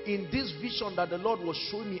Lord, in this vision that the Lord was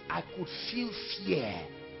showing me, I could feel fear.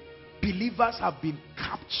 Believers have been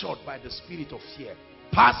captured by the spirit of fear.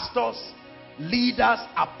 Pastors, leaders,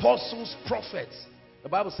 apostles, prophets. The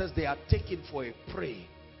Bible says they are taken for a prey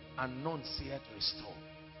and none saith restore.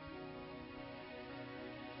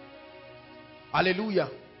 Hallelujah.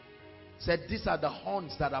 Said these are the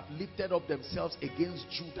horns that have lifted up themselves against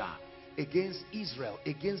Judah, against Israel,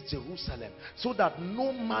 against Jerusalem, so that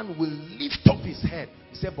no man will lift up his head.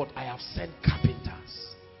 He said, but I have sent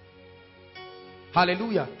carpenters.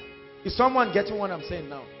 Hallelujah. Is someone getting what I'm saying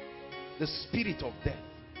now? The spirit of death.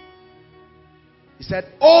 He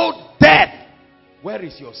said, oh death, where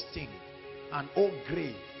is your sting? And oh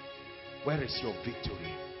grave, where is your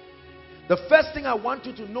victory? The first thing I want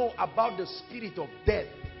you to know about the spirit of death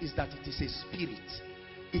is that it is a spirit.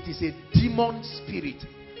 It is a demon spirit.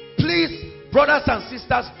 Please, brothers and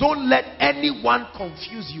sisters, don't let anyone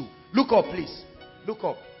confuse you. Look up, please. Look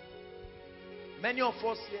up. Many of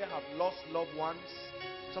us here have lost loved ones.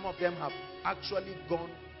 Some of them have actually gone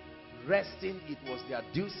resting. It was their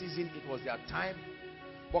due season. It was their time.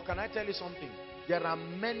 But can I tell you something? There are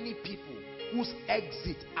many people whose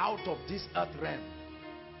exit out of this earth realm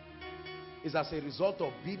is as a result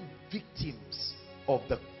of being victims of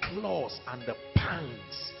the claws and the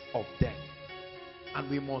pangs of death. And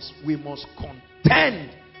we must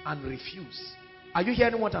contend and refuse. Are you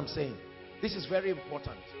hearing what I'm saying? This is very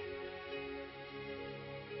important.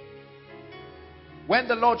 When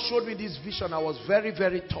the Lord showed me this vision, I was very,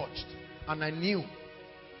 very touched. And I knew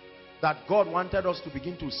that God wanted us to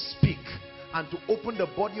begin to speak. and to open the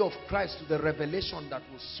body of Christ to the revelation that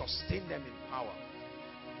will sustain them in power.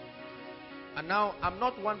 And now, I'm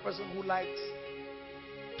not one person who likes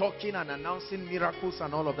talking and announcing miracles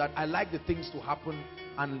and all of that. I like the things to happen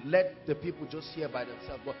and let the people just hear by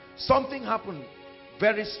themselves. But something happened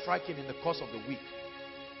very striking in the course of the week.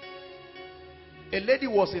 A lady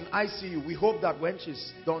was in ICU. We hope that when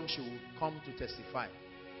she's done, she will come to testify.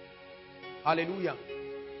 Hallelujah.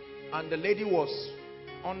 And the lady was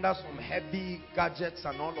under some heavy gadgets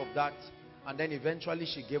and all of that. And then eventually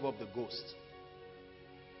she gave up the ghost.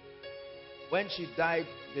 When she died,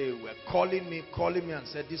 they were calling me and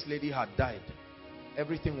said this lady had died.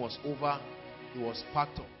 Everything was over. It was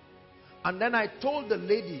packed up. And then I told the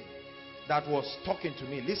lady that was talking to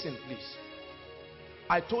me, listen please.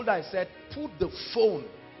 I told her, I said, put the phone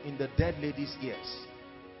in the dead lady's ears.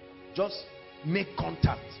 Just make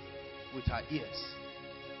contact with her ears.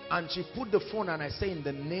 And she put the phone and I say, in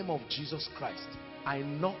the name of Jesus Christ, I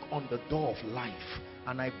knock on the door of life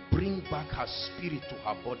and I bring back her spirit to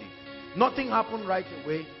her body. Nothing happened right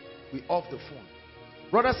away. We off the phone.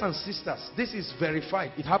 Brothers and sisters, this is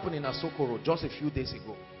verified. It happened in Asokoro just a few days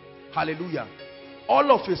ago. Hallelujah.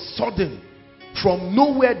 All of a sudden, from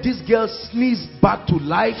nowhere, this girl sneezed back to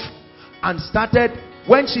life and started,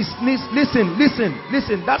 when she sneezed,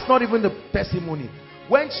 listen, that's not even the testimony.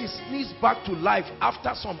 When she sneezed back to life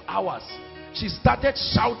after some hours, she started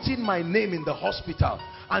shouting my name in the hospital.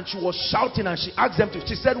 And she was shouting and she asked them to,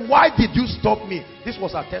 she said, why did you stop me? This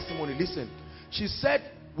was her testimony. Listen. She said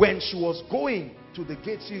when she was going to the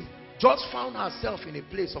gate, she just found herself in a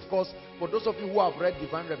place. Of course, for those of you who have read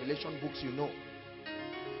Divine Revelation books, you know.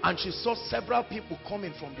 And she saw several people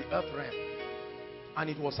coming from the earth realm. And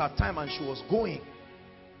it was her time and she was going.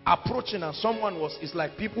 Approaching and someone was, it's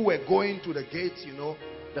like people were going to the gates, you know,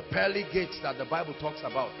 the pearly gates that the Bible talks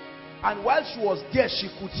about. And while she was there, she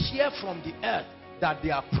could hear from the earth that they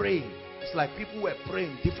are praying. It's like people were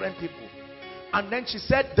praying, different people. And then she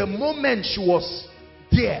said the moment she was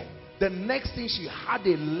there, the next thing she had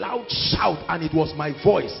a loud shout and it was my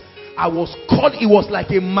voice. I was called, it was like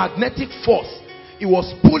a magnetic force. It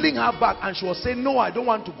was pulling her back and she was saying, no, I don't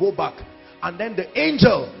want to go back. And then the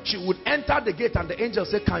angel, she would enter the gate and the angel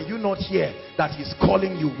said, can you not hear that he's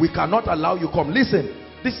calling you? We cannot allow you come. Listen,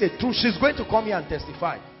 this is a truth. She's going to come here and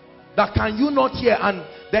testify. That can you not hear? And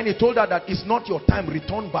then he told her that it's not your time,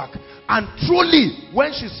 return back. And truly,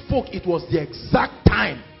 when she spoke, it was the exact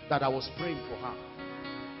time that I was praying for her.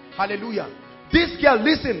 Hallelujah. This girl,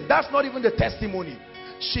 listen, that's not even the testimony.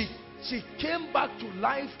 She came back to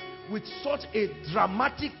life with such a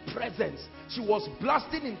dramatic presence. She was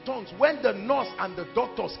blasting in tongues. When the nurse and the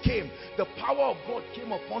doctors came, the power of God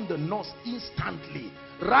came upon the nurse instantly.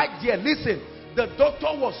 Right there, listen, the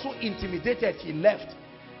doctor was so intimidated, he left.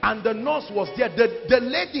 And the nurse was there. The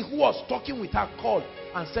lady who was talking with her called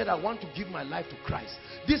and said, I want to give my life to Christ.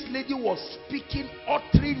 This lady was speaking,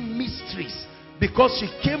 uttering mysteries because she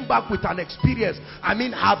came back with an experience. I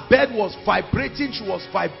mean, her bed was vibrating. She was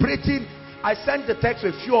vibrating. I sent the text to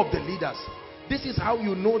a few of the leaders. This is how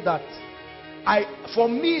you know that. For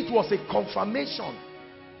me, it was a confirmation.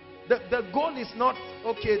 The goal is not,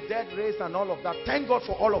 okay, dead raised and all of that. Thank God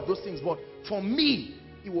for all of those things. But for me,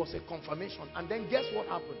 it was a confirmation. And then guess what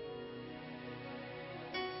happened?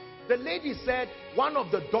 The lady said one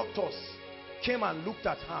of the doctors came and looked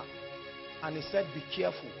at her and he said, be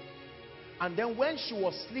careful. And then when she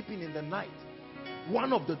was sleeping in the night,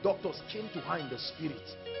 one of the doctors came to her in the spirit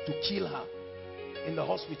to kill her in the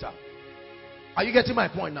hospital. Are you getting my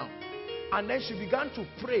point now? And then she began to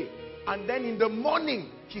pray. And then in the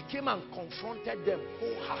morning, he came and confronted them,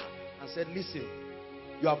 and said, listen,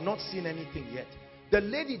 you have not seen anything yet. The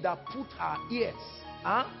lady that put her ears,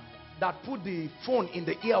 that put the phone in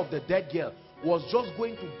the ear of the dead girl, was just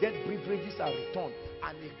going to get beverages and return.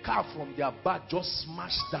 And a car from their back just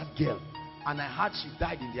smashed that girl. And I heard she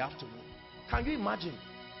died in the afternoon. Can you imagine?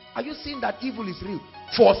 Are you seeing that evil is real?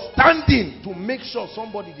 For standing to make sure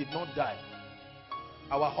somebody did not die.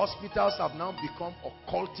 Our hospitals have now become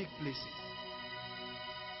occultic places.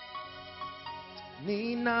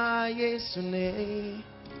 Nina Yesune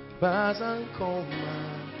Bazankoma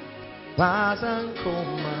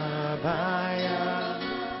Baya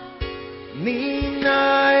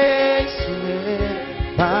Nina Yesune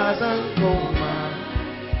Bazankoma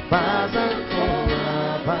Baya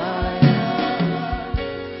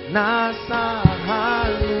Nasa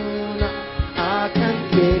Haluna Akan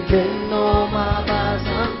Keke no Ma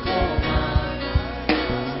Bazankoma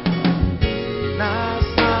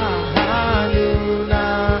Nasa Haluna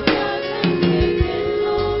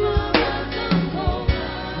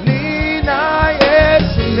Nina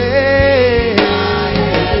Yesune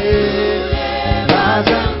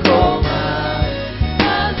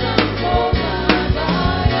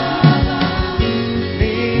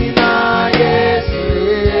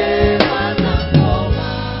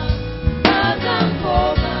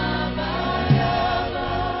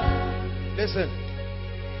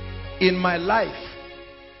In my life,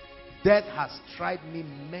 death has tried me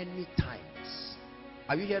many times.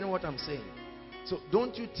 Are you hearing what I'm saying? So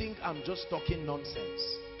don't you think I'm just talking nonsense?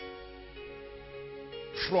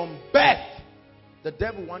 From birth, the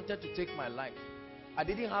devil wanted to take my life. I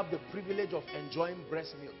didn't have the privilege of enjoying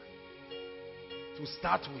breast milk to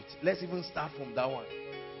start with. Let's even start from that one.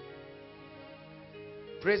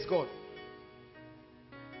 Praise God.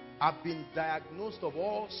 I've been diagnosed of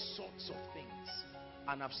all sorts of things,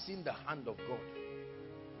 and I've seen the hand of God.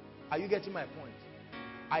 Are you getting my point?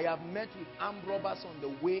 I have met with armed robbers on the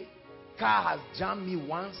way. Car has jammed me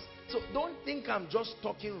once. So don't think I'm just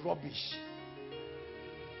talking rubbish.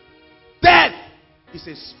 Death is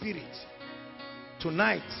a spirit.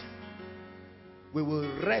 Tonight, we will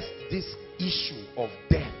rest this issue of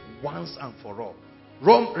death once and for all.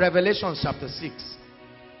 Revelation chapter 6.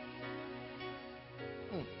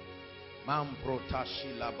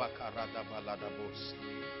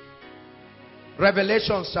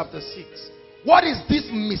 Revelation chapter 6. What is this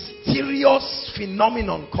mysterious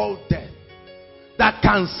phenomenon called death that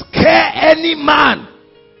can scare any man,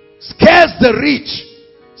 scares the rich,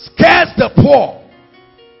 scares the poor?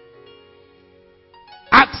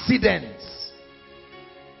 Accidents,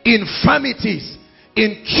 infirmities,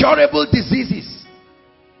 incurable diseases,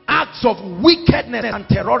 acts of wickedness and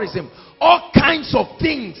terrorism, all kinds of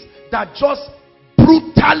things that just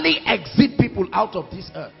brutally exit people out of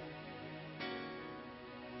this earth.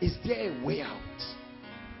 Is there a way out?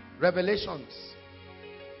 Revelations.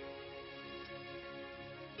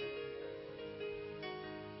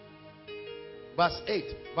 Verse 8.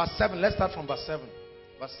 Verse 7. Let's start from verse 7.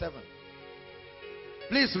 Verse 7.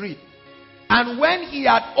 Please read. And when he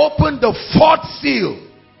had opened the fourth seal,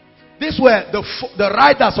 these were the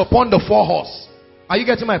riders upon the four horse. Are you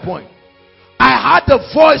getting my point? I heard the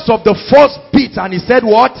voice of the fourth beast, and he said,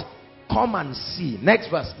 what? Come and see. Next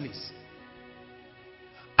verse, please.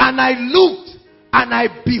 And I looked,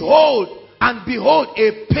 and behold,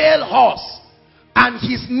 a pale horse, and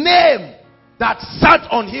his name that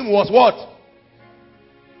sat on him was what?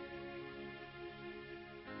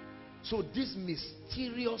 So this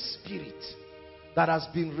mysterious spirit that has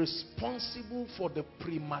been responsible for the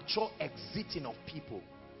premature exiting of people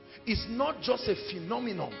is not just a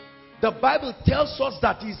phenomenon. The Bible tells us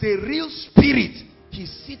that he's a real spirit. He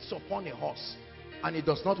sits upon a horse, and he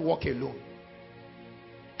does not walk alone.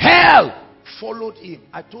 Hell followed him.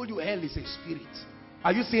 I told you hell is a spirit.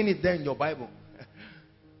 Are you seeing it there in your Bible?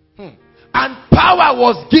 And power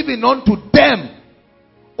was given unto them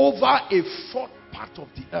over a fourth part of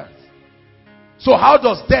the earth. So how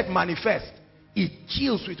does death manifest? It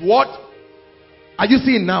kills with what? Are you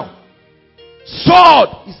seeing now?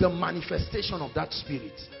 Sword is the manifestation of that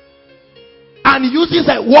spirit. And uses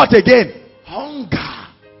what again? Hunger.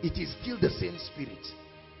 It is still the same spirit.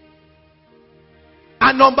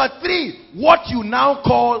 And number 3, what you now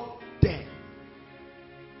call death.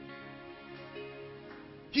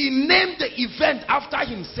 He named the event after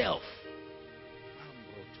himself.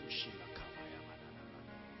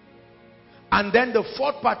 And then the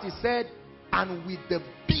fourth part, he said, and with the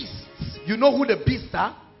beasts. You know who the beasts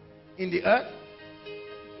are in the earth?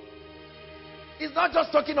 He's not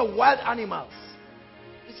just talking of wild animals.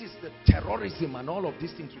 This is the terrorism and all of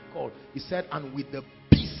these things we call. He said, and with the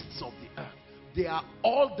beasts of the earth. They are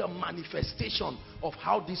all the manifestation of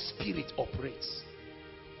how this spirit operates.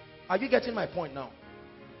 Are you getting my point now?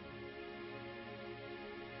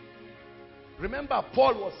 Remember,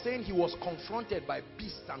 Paul was saying he was confronted by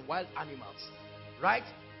beasts and wild animals. Right?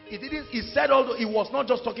 He said, although he was not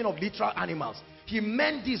just talking of literal animals. He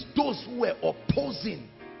meant those who were opposing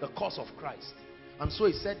the cause of Christ. And so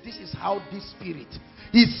he said, this is how this spirit,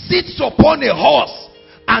 he sits upon a horse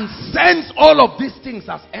and sends all of these things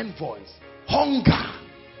as envoys. Hunger,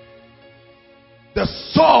 the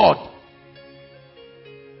sword,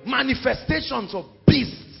 manifestations of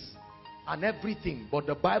beasts and everything. But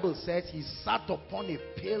the Bible says he sat upon a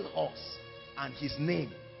pale horse, and his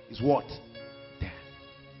name is what? Death.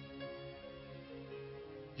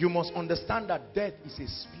 You must understand that death is a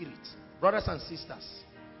spirit. Brothers and sisters,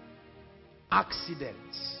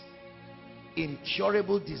 accidents,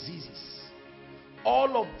 incurable diseases,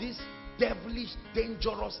 all of these devilish,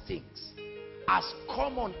 dangerous things, as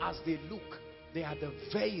common as they look, they are the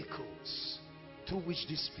vehicles through which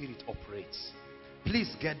this spirit operates.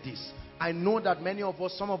 Please get this. I know that many of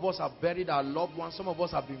us, some of us have buried our loved ones, some of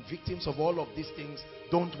us have been victims of all of these things.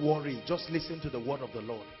 Don't worry, just listen to the word of the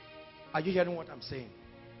Lord. Are you hearing what I'm saying?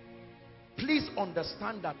 Please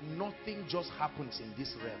understand that nothing just happens in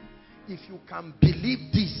this realm. If you can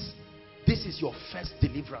believe this, this is your first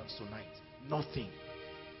deliverance tonight. Nothing.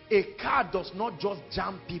 A car does not just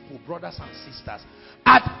jam people, brothers and sisters.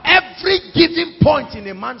 At every given point in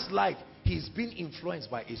a man's life, he's been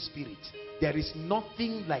influenced by a spirit. There is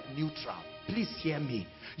nothing like neutral. Please hear me.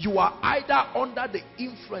 You are either under the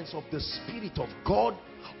influence of the Spirit of God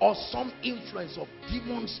or some influence of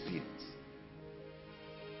demon spirits.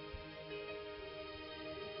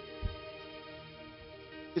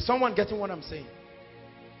 Is someone getting what I'm saying?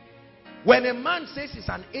 When a man says he's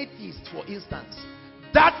an atheist, for instance,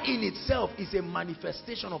 that in itself is a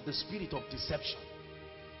manifestation of the spirit of deception.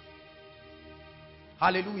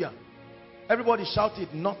 Hallelujah. Everybody shout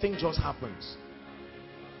it, nothing just happens.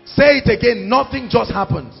 Say it again, nothing just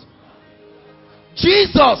happens.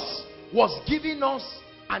 Jesus was giving us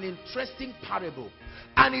an interesting parable.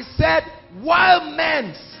 And he said, while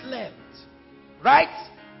men slept, right?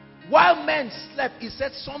 While men slept, he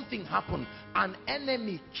said something happened. An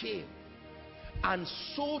enemy came and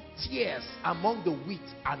sowed tears among the wheat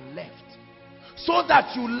and left. So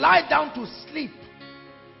that you lie down to sleep,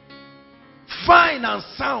 fine and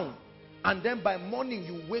sound, and then by morning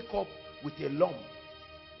you wake up with a lump.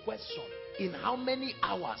 Question: in how many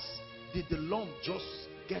hours did the lump just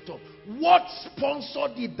get up? What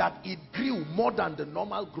sponsored it that it grew more than the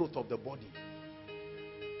normal growth of the body?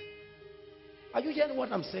 Are you hearing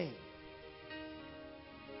what I'm saying?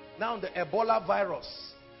 Now the Ebola virus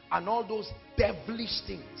and all those devilish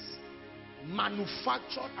things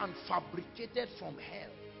manufactured and fabricated from hell,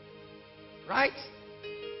 right?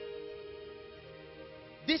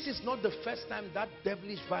 This is not the first time that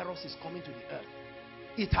devilish virus is coming to the earth.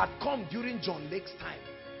 It had come during John Lake's time,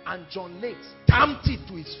 and John Lake stamped it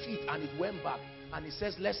to his feet and it went back, and he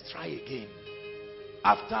says, let's try again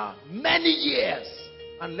after many years,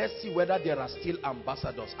 and let's see whether there are still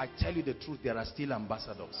ambassadors. I tell you the truth, there are still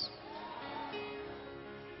ambassadors.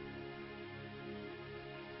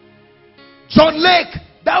 John Lake,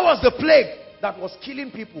 that was the plague that was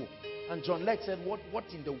killing people. And John Lake said, what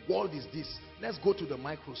in the world is this? Let's go to the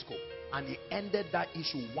microscope. And he ended that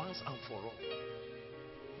issue once and for all.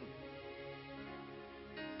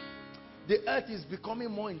 The earth is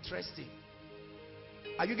becoming more interesting.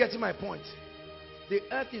 Are you getting my point? The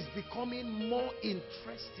earth is becoming more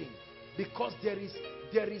interesting because there is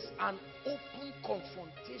an open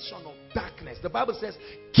confrontation of darkness. The Bible says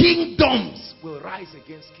kingdoms will rise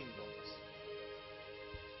against kingdoms.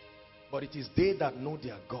 But it is they that know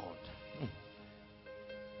their God.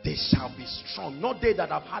 They shall be strong. Not they that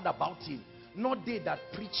have heard about him. Not they that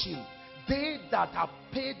preach him. They that have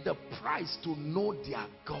paid the price to know their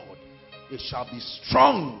God. They shall be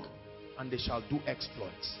strong and they shall do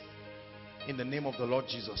exploits. In the name of the Lord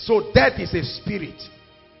Jesus. So death is a spirit.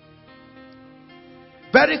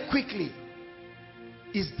 Very quickly,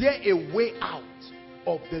 is there a way out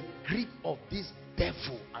of the grip of this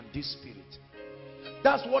devil and this spirit?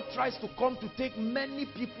 That's what tries to come to take many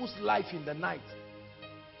people's life in the night.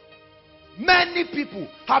 Many people.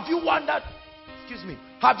 Have you wondered,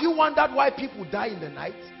 have you wondered why people die in the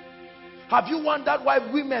night? Have you wondered why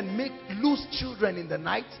women lose children in the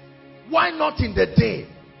night? Why not in the day?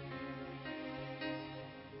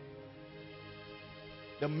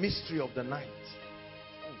 The mystery of the night.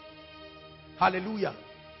 Hallelujah.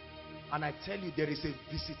 And I tell you, there is a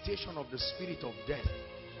visitation of the spirit of death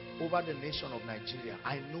over the nation of Nigeria.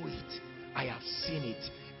 I know it. I have seen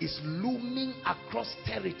it. It's looming across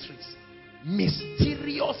territories.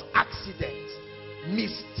 Mysterious accidents,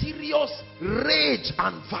 mysterious rage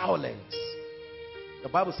and violence. The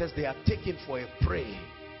Bible says they are taken for a prey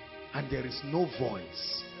and there is no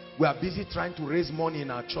voice. We are busy trying to raise money in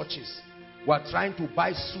our churches. We are trying to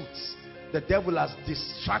buy suits. The devil has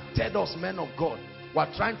distracted us, men of God. We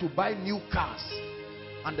are trying to buy new cars,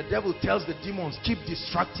 and the devil tells the demons, keep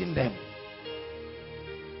distracting them,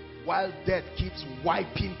 while death keeps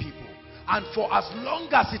wiping people. And for as long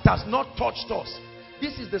as it has not touched us,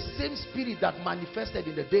 this is the same spirit that manifested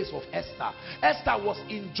in the days of Esther. Esther was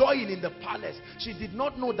enjoying in the palace. She did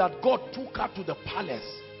not know that God took her to the palace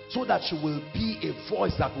so that she will be a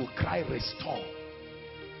voice that will cry, restore.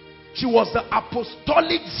 She was the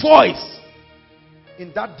apostolic voice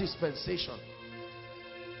in that dispensation.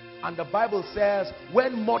 And the Bible says,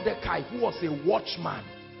 when Mordecai, who was a watchman,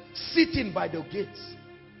 sitting by the gates,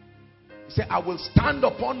 he said, I will stand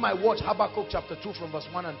upon my watch. Habakkuk chapter 2 from verse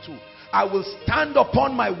 1 and 2. I will stand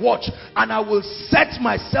upon my watch and I will set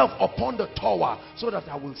myself upon the tower so that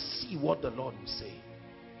I will see what the Lord will say.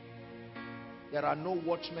 There are no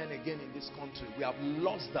watchmen again in this country. We have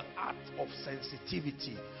lost the art of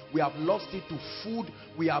sensitivity. We have lost it to food.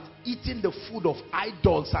 We have eaten the food of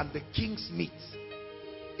idols and the king's meat.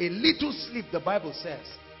 A little sleep, the Bible says,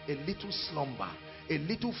 a little slumber. a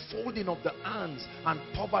little folding of the hands, and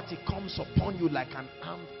poverty comes upon you like an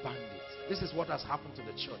armed bandit. This is what has happened to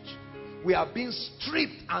the church. We are being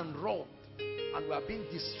stripped and robbed, and we are being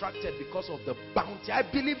distracted because of the bounty. I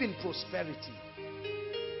believe in prosperity,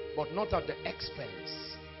 but not at the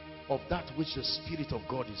expense of that which the Spirit of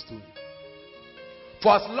God is doing.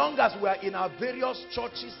 For as long as we are in our various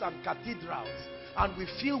churches and cathedrals and we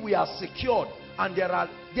feel we are secured, and there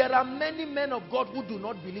are many men of God who do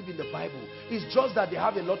not believe in the Bible. It's just that they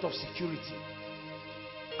have a lot of security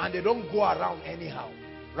and they don't go around anyhow,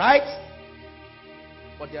 right?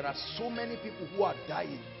 But there are so many people who are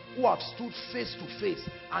dying, who have stood face to face,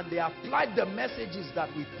 and they applied the messages that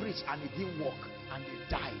we preach and it didn't work, and they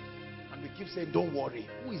died. And we keep saying, don't worry,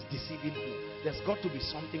 who is deceiving who? There's got to be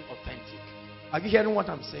something authentic. Are you hearing what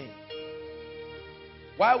I'm saying?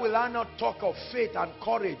 Why will I not talk of faith and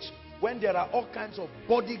courage when there are all kinds of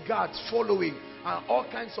bodyguards following and all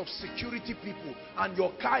kinds of security people, and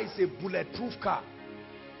your car is a bulletproof car?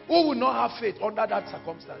 Who will not have faith under that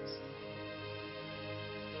circumstance?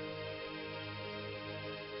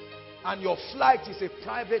 And your flight is a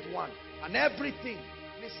private one, and everything.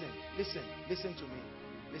 Listen to me.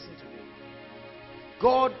 Listen to me.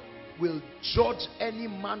 God will judge any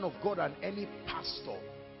man of God and any pastor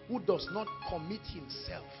who does not commit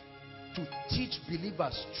himself to teach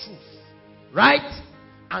believers truth, right?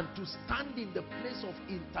 And to stand in the place of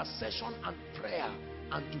intercession and prayer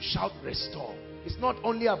and to shout restore. It's not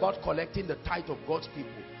only about collecting the tithe of God's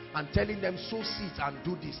people and telling them sow seeds and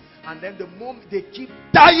do this, and then the moment they keep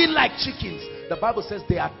dying like chickens, the Bible says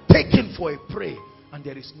they are taken for a prey and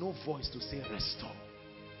there is no voice to say restore.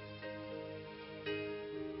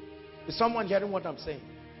 Is someone hearing what I'm saying?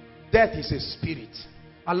 Death is a spirit.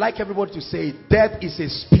 I like everybody to say it. Death is a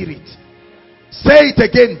spirit. Say it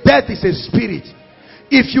again. Death is a spirit.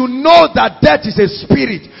 If you know that death is a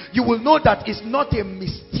spirit, you will know that it's not a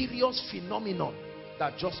mysterious phenomenon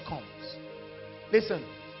that just comes. Listen,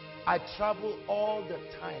 I travel all the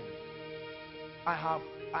time. I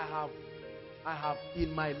have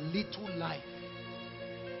in my little life,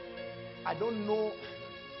 I don't know,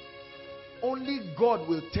 only God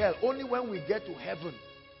will tell. Only when we get to heaven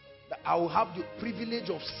that I will have the privilege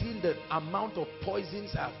of seeing the amount of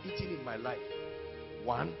poisons I have eaten in my life.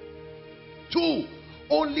 1. 2,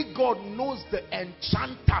 only God knows the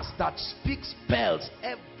enchanters that speak spells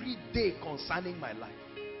every day concerning my life.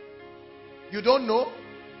 You don't know?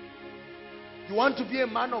 You want to be a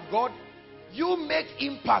man of God? You make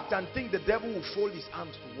impact and think the devil will fold his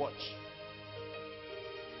arms to watch.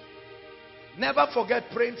 Never forget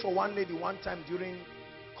praying for one lady one time during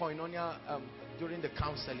Koinonia, during the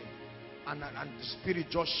counseling. And the Spirit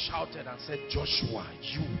just shouted and said, Joshua,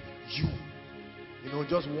 you know,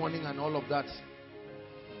 just warning and all of that.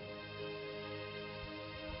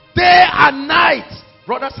 Day and night,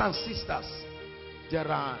 brothers and sisters, there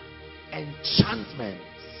are enchantments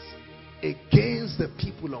against the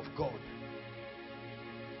people of God.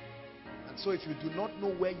 And so if you do not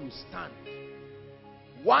know where you stand,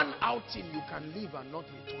 one outing you can leave and not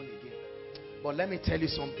return again. But let me tell you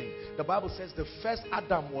something. The Bible says the first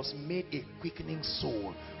Adam was made a quickening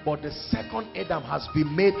soul, but the second Adam has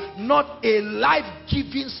been made not a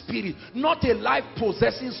life-giving spirit, not a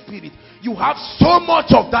life-possessing spirit. You have so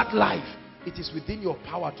much of that life. It is within your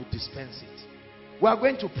power to dispense it. We are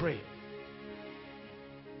going to pray.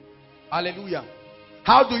 Hallelujah.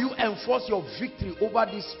 How do you enforce your victory over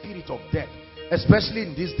this spirit of death, especially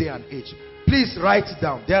in this day and age? Please write it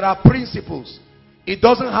down. There are principles. It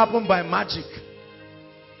doesn't happen by magic.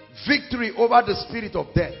 Victory over the spirit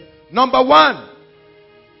of death. Number 1,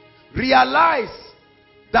 realize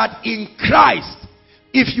that in Christ,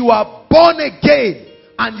 if you are born again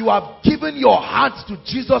and you have given your heart to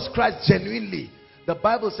Jesus Christ genuinely, the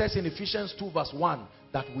Bible says in Ephesians 2 verse 1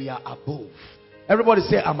 that we are above. Everybody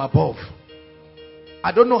say, I'm above.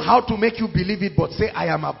 I don't know how to make you believe it, but say, I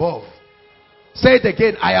am above. Say it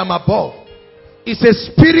again, I am above. It's a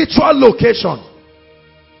spiritual location.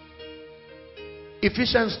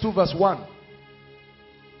 Ephesians 2 verse 1.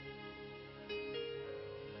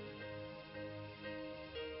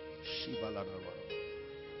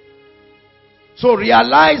 So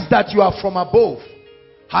realize that you are from above.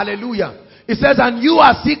 Hallelujah. It says, and you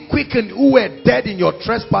are still quickened who were dead in your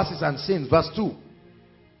trespasses and sins. Verse 2.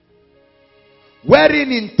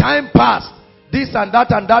 Wherein in time past, this and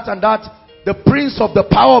that and that and that, the prince of the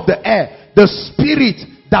power of the air, the spirit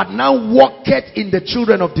that now walketh in the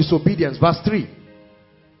children of disobedience. Verse 3.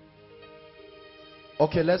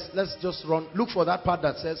 Okay, let's just run. Look for that part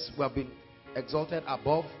that says we have been exalted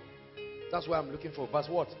above. That's what I'm looking for. Verse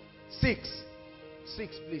what? 6.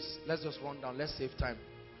 6, please. Let's just run down. Let's save time.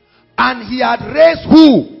 And he had raised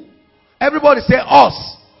who? Everybody say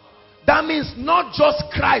us. That means not just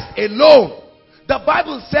Christ alone. The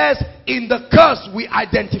Bible says in the curse we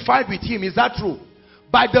identified with him. Is that true?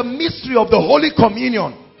 By the mystery of the Holy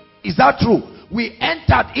Communion. Is that true? We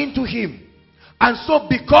entered into him. And so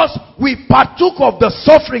because we partook of the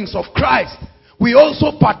sufferings of Christ, we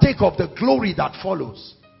also partake of the glory that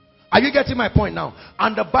follows. Are you getting my point now?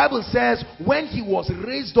 And the Bible says when he was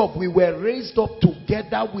raised up, we were raised up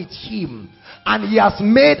together with him. And he has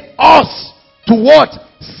made us to what?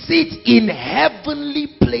 Sit in heavenly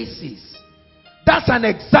places. That's an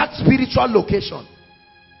exact spiritual location.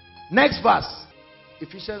 Next verse.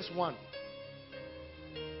 Ephesians 1.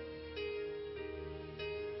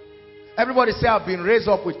 Everybody say, I've been raised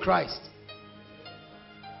up with Christ.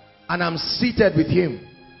 And I'm seated with him.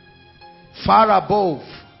 Far above.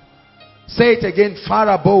 Say it again. Far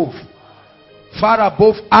above. Far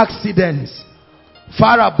above accidents.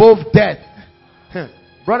 Far above death.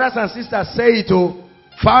 Brothers and sisters, say it oh.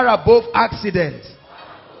 Far above accidents.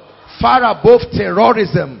 Far above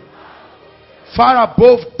terrorism. Far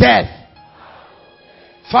above death.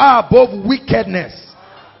 Far above wickedness.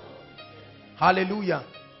 Hallelujah.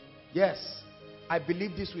 Yes. I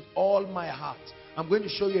believe this with all my heart. I'm going to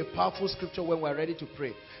show you a powerful scripture when we're ready to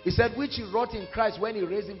pray. He said, which he wrought in Christ when he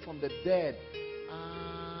raised him from the dead.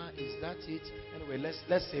 Is that it? Anyway,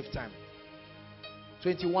 let's save time.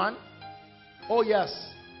 21. Oh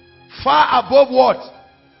yes. Far above what?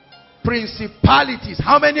 Principalities.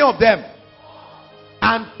 How many of them?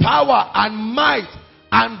 And power and might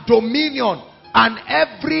and dominion and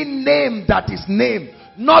every name that is named.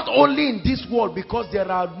 Not only in this world, because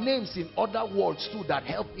there are names in other worlds too that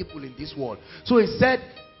help people in this world. So he said,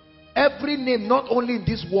 every name, not only in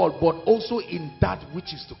this world, but also in that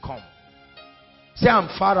which is to come. Say, I'm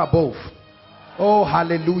far above. Oh,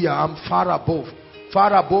 hallelujah. I'm far above.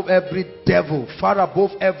 Far above every devil. Far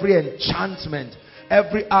above every enchantment.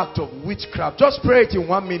 Every act of witchcraft. Just pray it in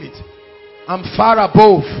 1 minute. I'm far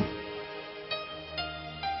above.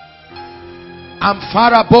 I'm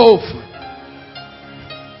far above.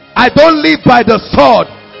 I don't live by the sword.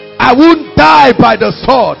 I won't die by the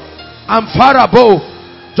sword. I'm far above.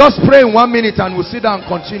 Just pray in 1 minute and we'll sit down and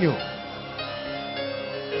continue.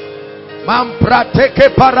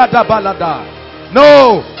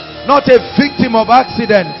 No, not a victim of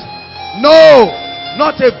accident. No,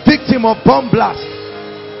 not a victim of bomb blast.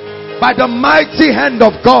 By the mighty hand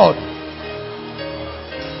of God.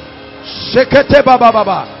 Shake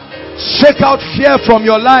out fear from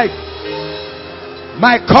your life.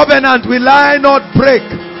 My covenant will I not break,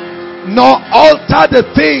 nor alter the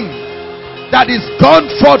thing that is gone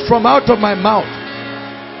forth from out of my mouth.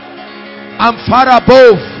 I'm far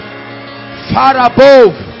above. Far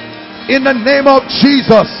above. In the name of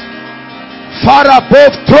Jesus. Far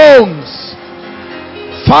above thrones.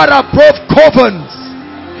 Far above covens.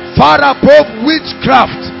 Far above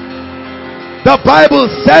witchcraft. The Bible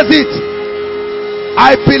says it.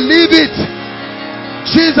 I believe it.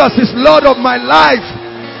 Jesus is Lord of my life.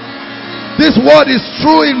 This word is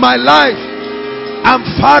true in my life. I'm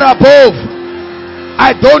far above.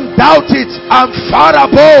 I don't doubt it. I'm far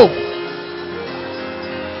above.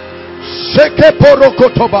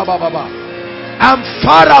 I'm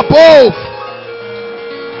far above.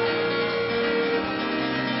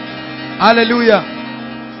 Hallelujah.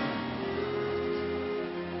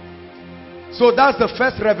 So that's the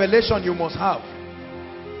first revelation you must have.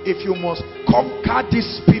 If you must conquer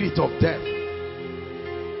this spirit of death.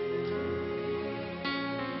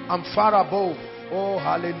 I'm far above. Oh,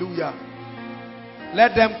 hallelujah.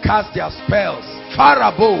 Let them cast their spells. Far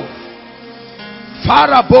above. Far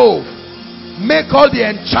above. Make all the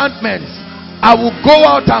enchantments. I will go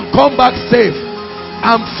out and come back safe.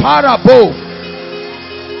 I'm far above.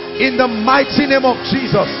 In the mighty name of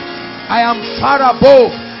Jesus, I am far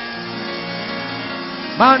above.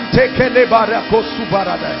 Far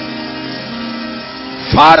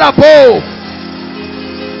above.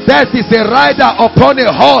 Death is a rider upon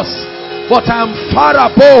a horse, but I am far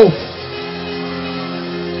above.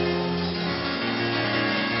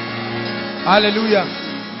 Hallelujah.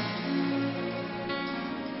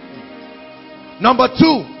 Number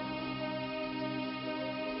 2.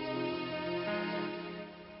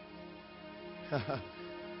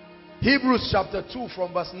 Hebrews chapter 2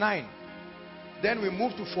 from verse 9. Then we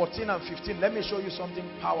move to 14 and 15. Let me show you something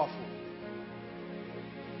powerful.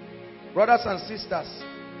 Brothers and sisters,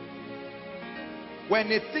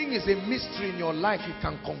 when a thing is a mystery in your life, it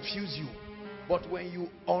can confuse you. But when you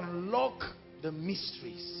unlock the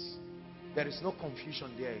mysteries, there is no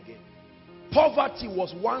confusion there again. Poverty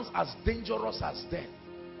was once as dangerous as death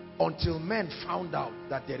until men found out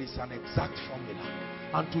that there is an exact formula.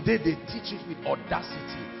 And today they teach it with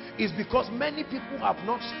audacity. It's because many people have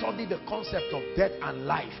not studied the concept of death and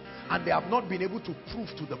life, and they have not been able to prove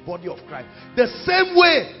to the body of Christ. The same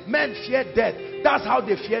way men fear death, that's how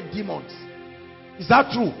they fear demons. Is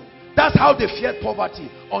that true? That's how they feared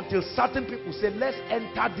poverty, until certain people say, let's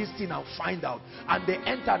enter this thing and find out. And they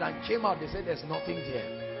entered and came out, they said there's nothing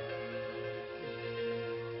there.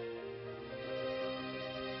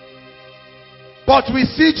 But we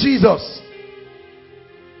see Jesus.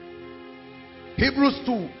 Hebrews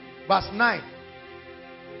 2 verse 9.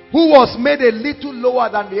 Who was made a little lower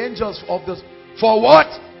than the angels of the... For what?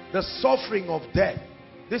 The suffering of death.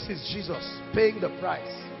 This is Jesus paying the price.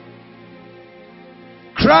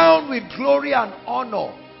 Crowned with glory and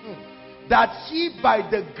honor, that he by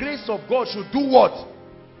the grace of God should do what?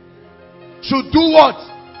 Should do what?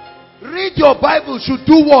 Read your Bible. Should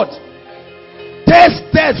do what? Taste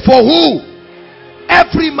death for who?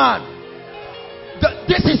 Every man.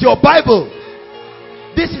 This is your Bible.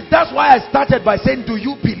 That's why I started by saying, do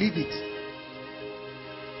you believe it?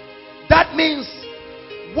 That means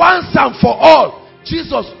once and for all,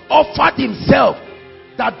 Jesus offered himself,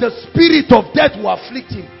 that the spirit of death will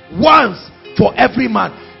afflict him once for every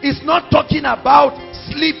man. It's not talking about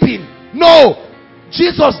sleeping. No.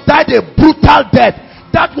 Jesus died a brutal death.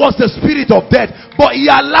 That was the spirit of death. But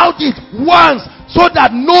he allowed it once so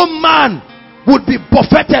that no man would be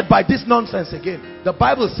buffeted by this nonsense again. The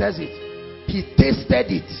Bible says it. He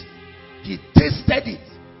tasted it. He tasted it.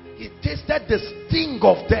 He tasted the sting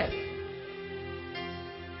of death.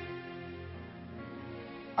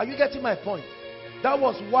 Are you getting my point? That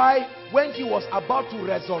was why when he was about to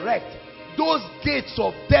resurrect, those gates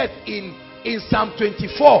of death in Psalm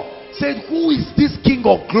 24 said, who is this King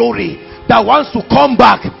of glory that wants to come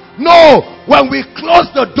back? No, when we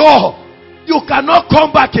close the door, you cannot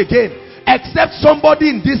come back again, except somebody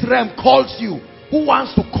in this realm calls you, who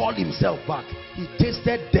wants to call himself back. He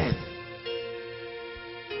tasted death.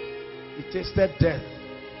 He tasted death.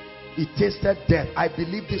 He tasted death. I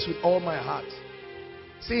believe this with all my heart.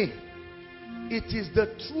 See, it is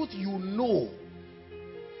the truth you know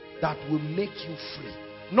that will make you free,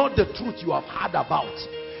 not the truth you have heard about.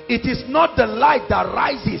 It is not the light that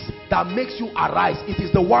rises that makes you arise. It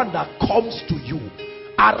is the one that comes to you.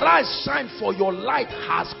 Arise, shine, for your light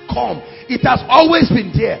has come. It has always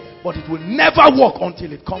been there, but it will never work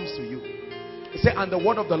until it comes to you. He said, and the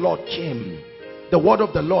word of the Lord came. The word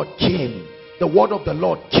of the Lord came. The word of the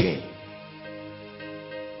Lord came.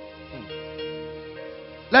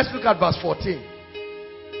 Let's look at verse 14.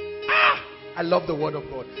 I love the word of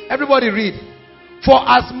God. Everybody read. For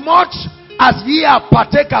as much as ye are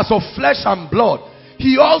partakers of flesh and blood,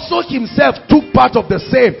 he also himself took part of the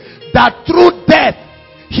same, that through death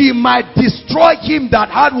he might destroy him that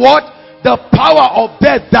had what? The power of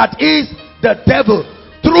death, that is the devil.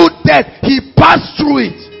 Through death he passed through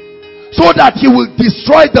it, so that he will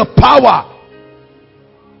destroy the power,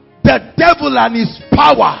 the devil and his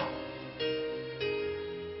power.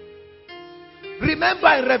 Remember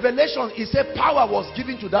in Revelation, he said power was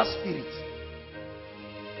given to that spirit.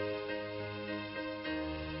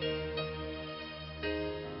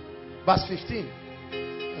 Verse 15.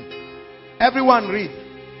 Everyone read.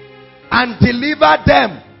 And deliver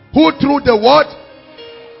them who through the what?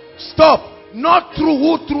 Stop. Not through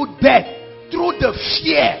who? Through death. Through the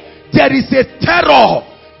fear. There is a terror.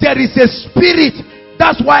 There is a spirit.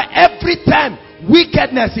 That's why every time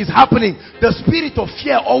wickedness is happening, the spirit of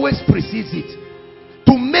fear always precedes it.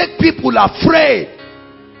 To make people afraid.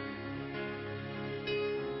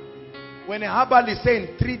 When a herbal is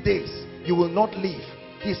saying 3 days you will not live,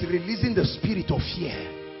 he's releasing the spirit of fear.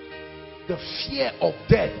 The fear of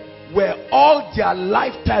death, where all their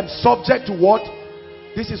lifetime subject to what?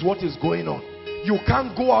 This is what is going on. You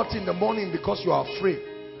can't go out in the morning because you are afraid.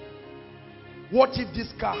 What if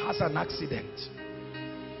this car has an accident?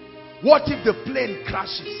 What if the plane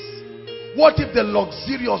crashes? What if the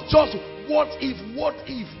luxurious, just what if?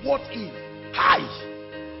 Hi.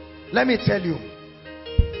 Let me tell you.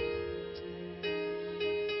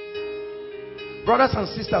 Brothers and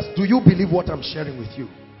sisters, do you believe what I'm sharing with you?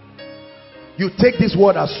 You take this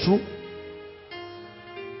word as true?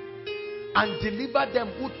 And deliver them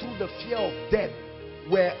who through the fear of death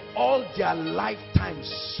were all their lifetime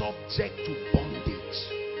subject to bondage.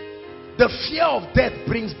 The fear of death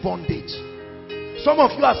brings bondage. Some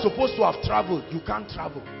of you are supposed to have traveled. You can't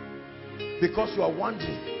travel because you are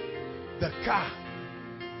wondering, the car.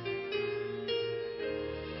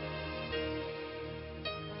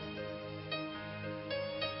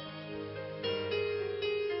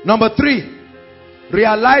 Number 3,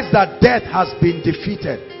 realize that death has been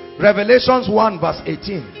defeated. Revelations 1 verse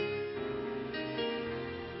 18.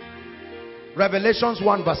 Revelations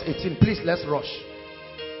 1 verse 18. Please, let's rush.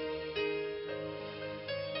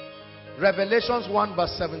 Revelations 1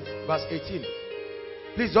 verse 18.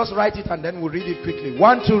 Please just write it and then we'll read it quickly.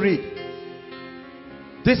 1 to read.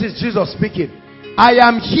 This is Jesus speaking. I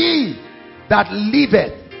am he that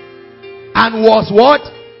liveth and was what?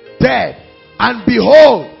 Dead. And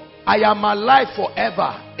behold, I am alive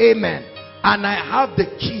forever. Amen. And I have the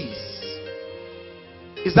keys.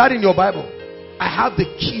 Is that in your Bible? I have the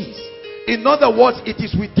keys. In other words, it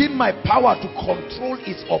is within my power to control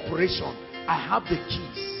its operation. I have the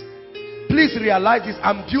keys. Please realize this.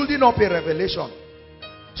 I'm building up a revelation.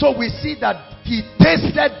 So we see that he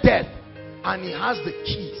tasted death and he has the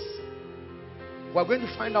keys. We're going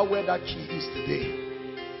to find out where that key is today.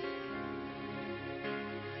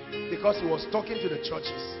 Because he was talking to the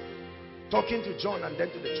churches. Talking to John and then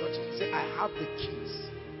to the churches. He said, I have the keys.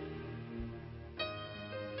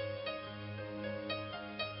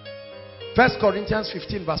 First Corinthians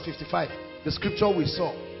 15 verse 55. The scripture we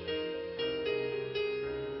saw.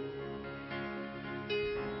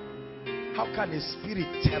 How can a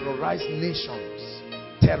spirit terrorize nations?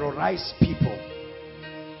 Terrorize people?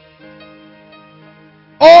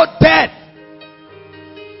 Oh death,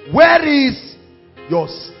 where is your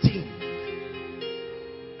sting?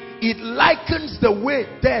 It likens the way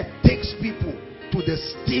death takes people to the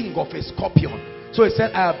sting of a scorpion. So he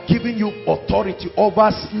said, I have given you authority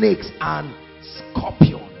over snakes and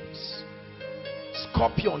scorpions.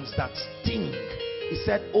 Scorpions that sting. He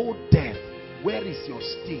said, oh death, where is your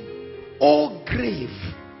sting? Oh grave,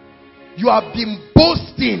 you have been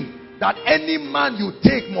boasting that any man you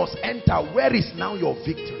take must enter. Where is now your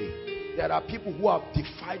victory? There are people who have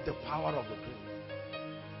defied the power of the grave.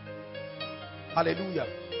 Hallelujah.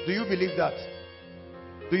 Do you believe that?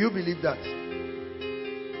 Do you believe that?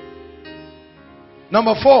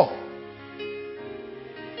 Number 4.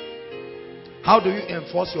 How do you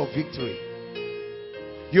enforce your victory?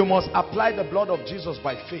 You must apply the blood of Jesus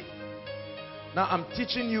by faith. Now I'm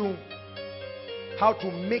teaching you how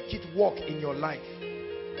to make it work in your life.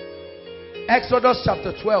 Exodus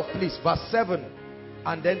chapter 12, please, verse 7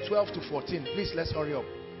 and then 12 to 14. Please, let's hurry up.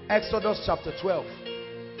 Exodus chapter 12.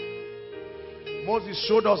 Moses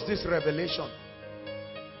showed us this revelation.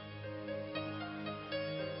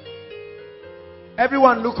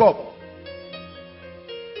 Everyone look up.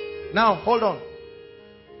 Now, hold on.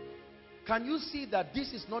 Can you see that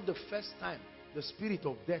this is not the first time the spirit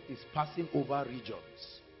of death is passing over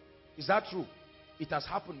regions? Is that true? It has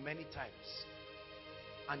happened many times.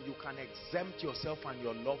 And you can exempt yourself and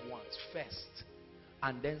your loved ones first.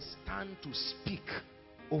 And then stand to speak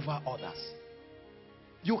over others.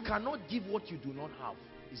 You cannot give what you do not have.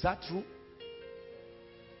 Is that true?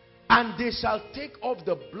 And they shall take off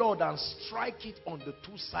the blood and strike it on the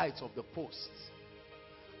two sides of the posts.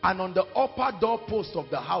 And on the upper doorpost of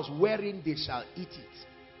the house wherein they shall eat it.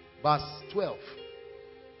 Verse 12.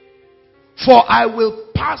 For I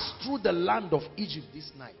will pass through the land of Egypt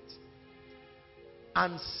this night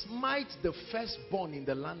and smite the firstborn in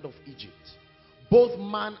the land of Egypt, both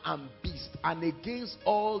man and beast, and against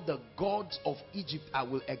all the gods of Egypt I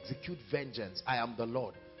will execute vengeance. I am the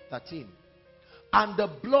Lord. 13. And the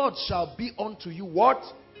blood shall be unto you what?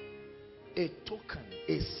 A token,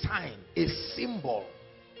 a sign, a symbol,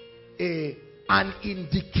 an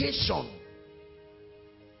indication.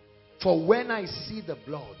 For when I see the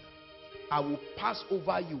blood, I will pass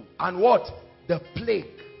over you. And what? The plague.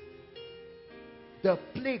 The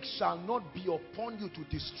plague shall not be upon you to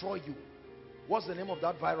destroy you. What's the name of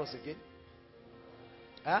that virus again?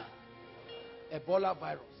 Huh? Ebola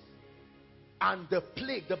virus. And the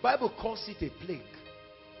plague, the Bible calls it a plague.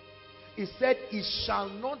 It said it shall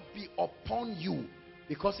not be upon you,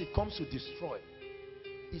 because it comes to destroy.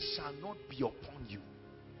 It shall not be upon you.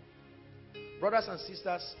 Brothers and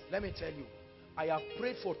sisters, let me tell you, I have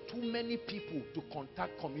prayed for too many people to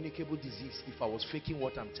contact communicable disease if I was faking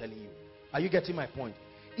what I'm telling you. Are you getting my point?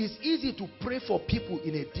 It's easy to pray for people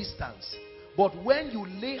in a distance. But when you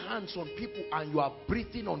lay hands on people and you are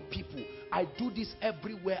breathing on people, I do this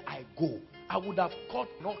everywhere I go. I would have caught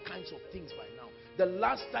all kinds of things by now. The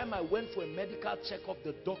last time I went for a medical checkup,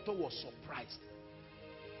 the doctor was surprised.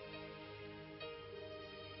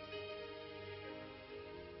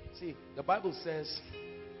 See, the Bible says,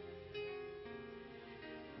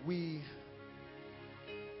 we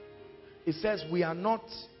are not,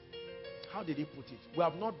 how did he put it? We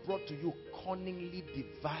have not brought to you cunningly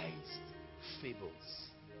devised fables.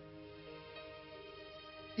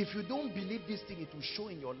 If you don't believe this thing, it will show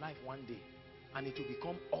in your life one day, and it will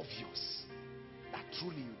become obvious that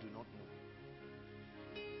truly you do not know.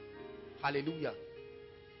 Hallelujah.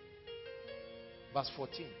 Verse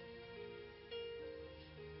 14.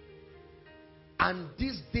 And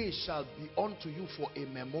this day shall be unto you for a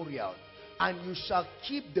memorial, and you shall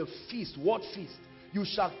keep the feast. What feast? You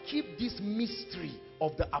shall keep this mystery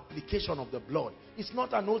of the application of the blood. It's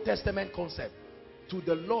not an Old Testament concept. To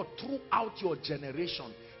the Lord throughout your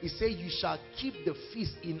generation. He said you shall keep the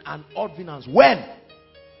feast in an ordinance. When?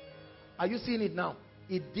 Are you seeing it now?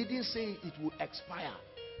 It didn't say it will expire.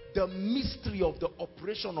 The mystery of the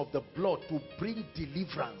operation of the blood to bring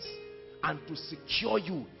deliverance and to secure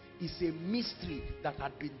you is a mystery that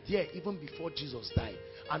had been there even before Jesus died.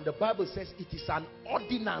 And the Bible says it is an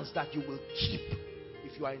ordinance that you will keep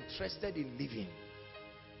if you are interested in living.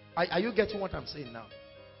 Are you getting what I'm saying now?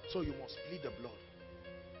 So you must plead the blood.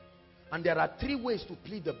 And there are 3 ways to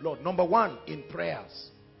plead the blood. Number 1, in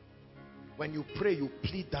prayers. When you pray, you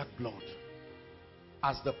plead that blood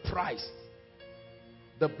as the price.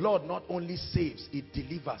 The blood not only saves, it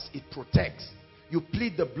delivers, it protects. You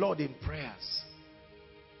plead the blood in prayers.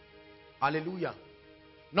 Hallelujah.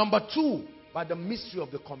 Number 2, by the mystery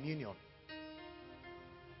of the communion.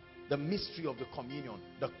 The mystery of the communion.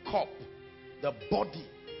 The cup, the body,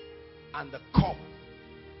 and the cup.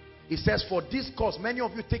 It says, for this cause, many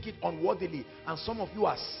of you take it unworthily, and some of you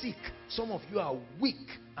are sick, some of you are weak,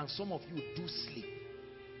 and some of you do sleep.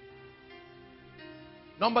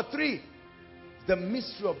 Number 3, the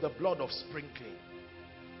mystery of the blood of sprinkling.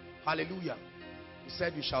 Hallelujah. He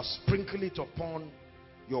said, you shall sprinkle it upon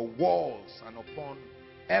your walls and upon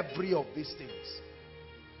every of these things.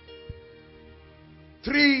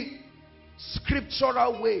 3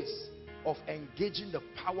 scriptural ways of engaging the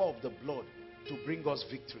power of the blood to bring us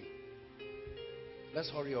victory. Let's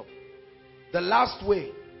hurry up. The last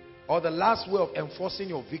way, or the last way of enforcing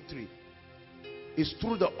your victory, is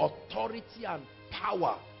through the authority and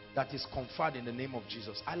power that is conferred in the name of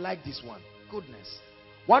Jesus. I like this one. Goodness.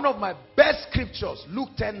 One of my best scriptures,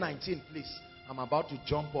 Luke 10:19, please. I'm about to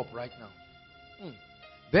jump up right now.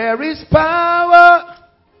 There is power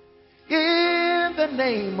in the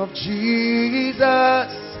name of Jesus.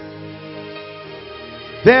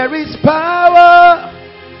 There is power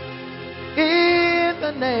in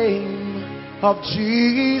the name of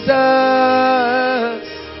Jesus.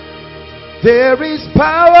 There is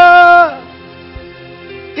power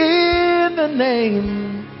in the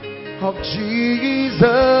name of Jesus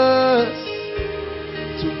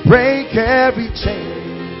to break every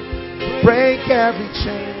chain, break every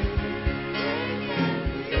chain.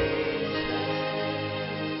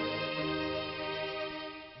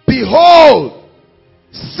 Behold,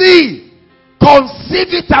 see,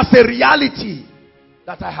 conceive it as a reality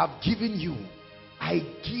that I have given you. I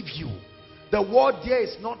give you. The word there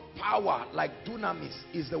is not power like dunamis,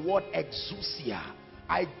 is the word exousia.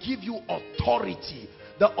 I give you authority.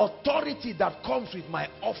 The authority that comes with my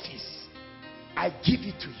office, I give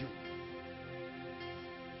it to you.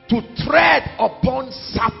 To tread upon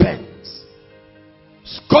serpents,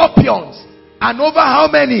 scorpions, and over how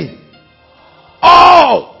many?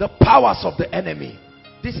 All the powers of the enemy.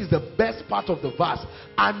 This is the best part of the verse.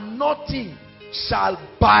 And nothing shall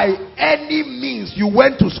by any means. You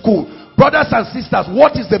went to school. Brothers and sisters,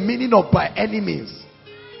 what is the meaning of by any means?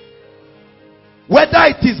 Whether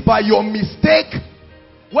it is by your mistake,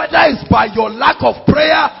 whether it's by your lack of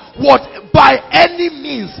prayer, what by any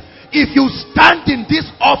means, if you stand in this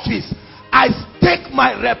office, I stake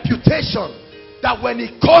my reputation that when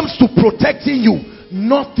it comes to protecting you,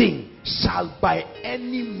 nothing shall by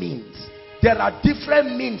any means. There are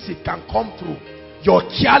different means it can come through. Your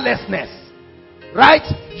carelessness, right?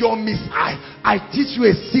 Your I teach you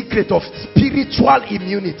a secret of spiritual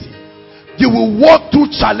immunity. You will walk through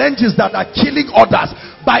challenges that are killing others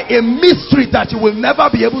by a mystery that you will never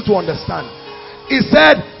be able to understand. He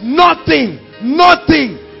said, nothing,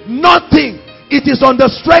 nothing, nothing. It is on the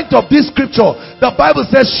strength of this scripture. The Bible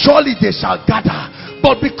says, surely they shall gather.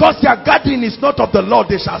 But because their gathering is not of the Lord,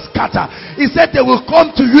 they shall scatter. He said they will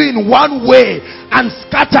come to you in one way and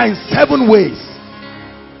scatter in 7 ways.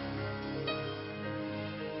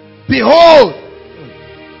 Behold,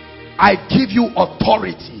 I give you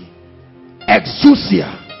authority. Exousia.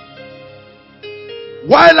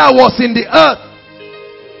 While I was in the earth,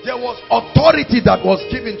 there was authority that was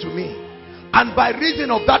given to me. And by reason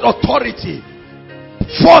of that authority,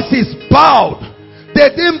 forces bowed. They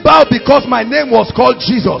didn't bow because my name was called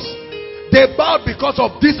Jesus. They bowed because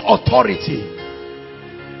of this authority.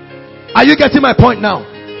 Are you getting my point now?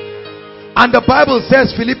 And the Bible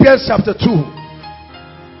says, Philippians chapter 2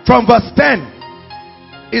 from verse 10,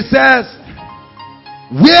 it says,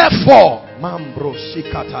 wherefore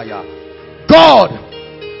God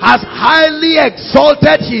has highly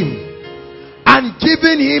exalted him and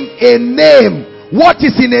giving him a name. What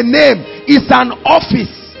is in a name? It's an office.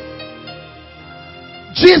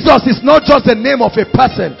 Jesus is not just the name of a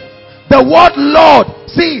person. The word Lord,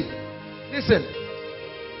 see, listen.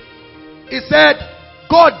 He said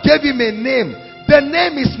God gave him a name. The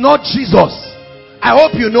name is not Jesus. I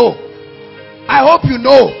hope you know. I hope you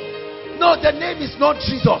know. No, the name is not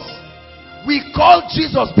Jesus. We call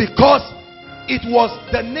Jesus because it was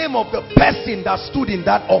the name of the person that stood in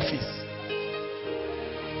that office.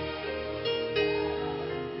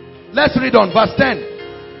 Let's read on verse 10.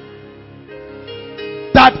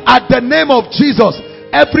 That at the name of Jesus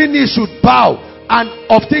every knee should bow, and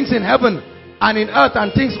of things in heaven and in earth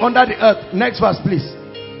and things under the earth. Next verse please.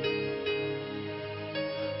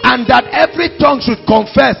 And that every tongue should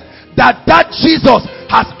confess that Jesus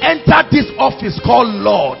has entered this office called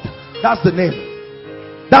Lord. That's the name.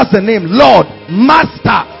 That's the name. Lord,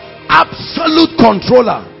 Master, absolute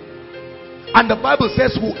controller. And the Bible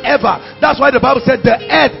says whoever. That's why the Bible said the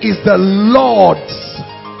earth is the Lord's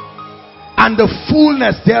and the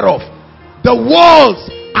fullness thereof, the walls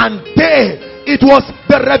and they. It was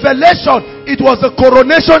the revelation, it was the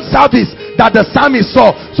coronation service that the psalmist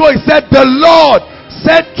saw. So he said, the Lord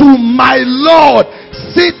said to my Lord,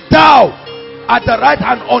 sit down at the right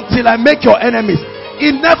hand until I make your enemies. He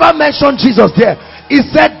never mentioned Jesus there. He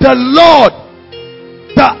said the Lord,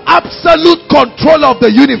 the absolute controller of the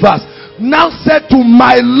universe, now said to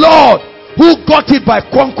my Lord, who got it by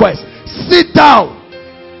conquest, sit down.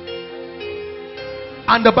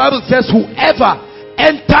 And the Bible says whoever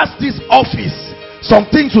enters this office, some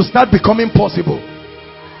things will start becoming possible.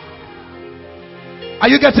 Are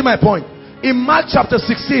you getting my point? In Mark chapter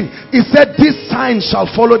 16, it said these signs shall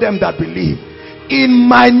follow them that believe. In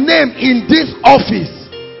my name, in this office,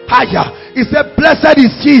 higher, it said blessed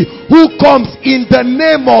is he who comes in the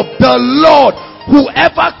name of the Lord.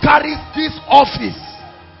 Whoever carries this office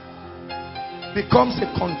becomes a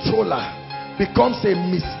controller, becomes a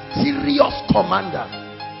mysterious commander.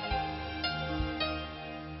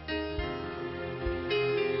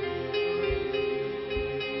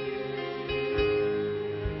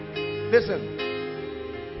 Listen,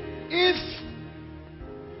 if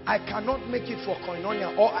I cannot make it for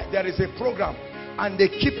Koinonia, or there is a program and they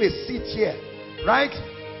keep a seat here, right?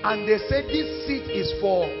 And they say this seat is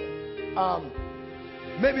for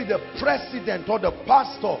maybe the president or the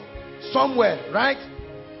pastor somewhere, right?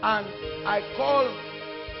 And I call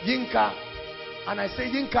Yinka and I say,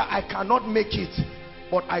 Yinka, I cannot make it,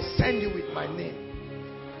 but I send you with my name.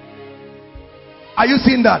 Are you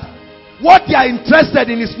seeing that? What they are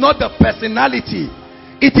interested in is not the personality,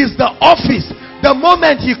 it is the office. The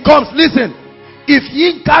moment he comes, listen, if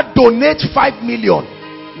Yinka donates 5 million,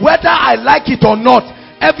 whether I like it or not,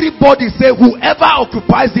 everybody say whoever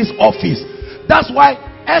occupies this office. That's why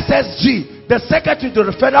SSG, the secretary to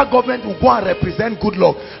the federal government, will go and represent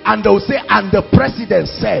Goodluck, and they will say, and the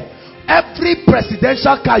president said. Every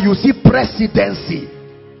presidential car you see presidency,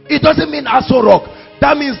 it doesn't mean Aso Rock.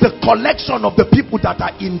 That means the collection of the people that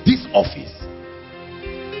are in this office.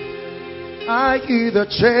 I hear the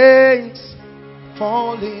chains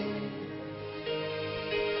falling.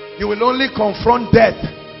 You will only confront death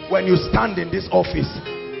when you stand in this office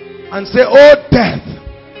and say, oh death,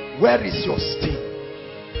 where is your sting?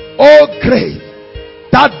 Oh grave,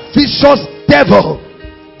 that vicious devil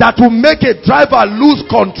that will make a driver lose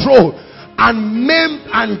control and maim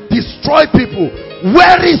and destroy people,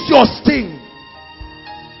 where is your sting?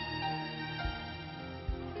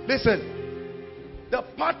 Listen, the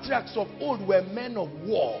patriarchs of old were men of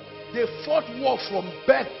war. They fought war from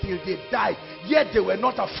birth till they died, yet they were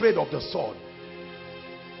not afraid of the sword.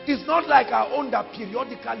 It's not like our own that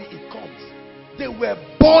periodically it comes. They were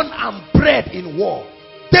born and bred in war.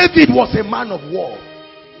 David was a man of war.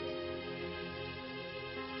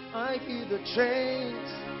 I hear the chains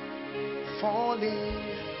falling.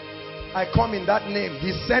 I come in that name.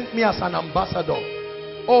 He sent me as an ambassador.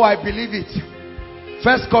 Oh, I believe it.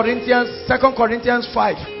 2 Corinthians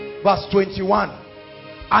 5 verse 21.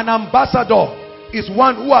 An ambassador is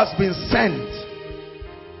one who has been sent.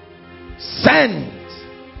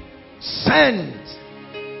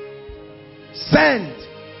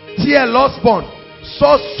 T.L. Osborne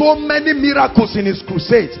saw so many miracles in his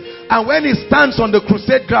crusades, and when he stands on the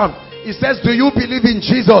crusade ground, he says, do you believe in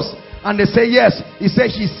Jesus? And they say yes. He said,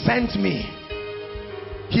 he sent me.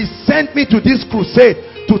 He sent me to this crusade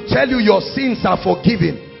to tell you your sins are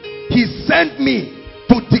forgiven. He sent me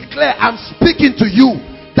to declare, I'm speaking to you,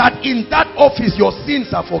 that in that office your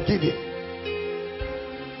sins are forgiven.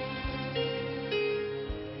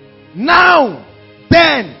 Now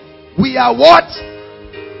then, we are what?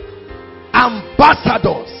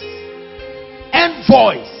 Ambassadors.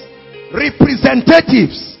 envoys,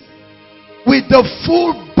 representatives with the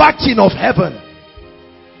full backing of heaven.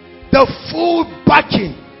 The full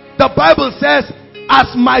backing. The Bible says,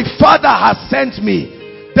 as my Father has sent me,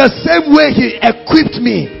 the same way he equipped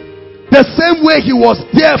me, the same way he was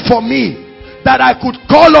there for me, that I could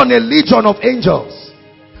call on a legion of angels.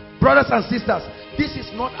 Brothers and sisters, this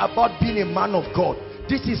is not about being a man of God.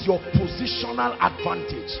 This is your positional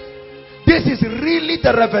advantage. This is really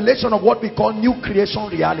the revelation of what we call new creation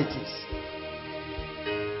realities.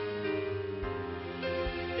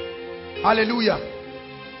 Hallelujah.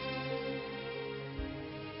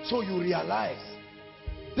 So you realize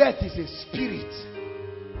death is a spirit.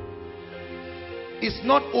 It's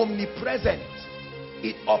not omnipresent.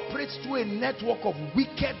 It operates through a network of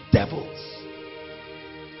wicked devils.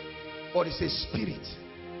 But it's a spirit.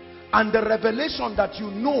 And the revelation that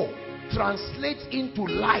you know translates into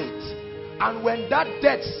light. And when that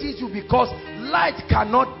death sees you, because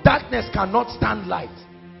darkness cannot stand light.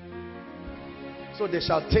 So they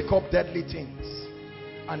shall take up deadly things,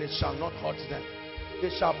 and it shall not hurt them. They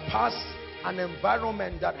shall pass an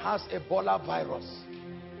environment that has Ebola virus,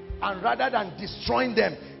 and rather than destroying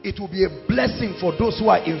them, it will be a blessing for those who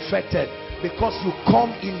are infected, because you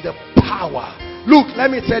come in the power. Look, let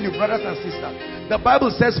me tell you, brothers and sisters, the Bible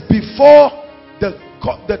says before the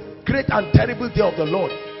great and terrible day of the Lord,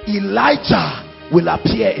 Elijah will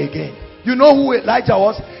appear again. You know who Elijah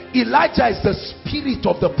was? Elijah is the spirit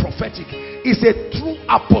of the prophetic. It's a true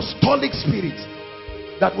apostolic spirit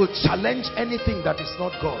that will challenge anything that is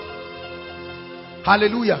not God.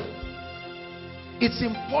 Hallelujah. It's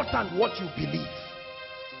important what you believe.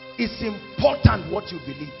 It's important what you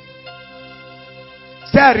believe.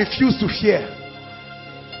 Say, I refuse to fear.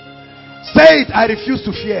 Say it, I refuse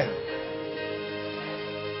to fear.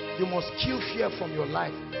 You must kill fear from your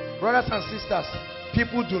life. Brothers and sisters,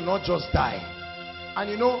 people do not just die. And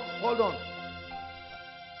you know, hold on.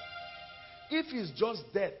 If it's just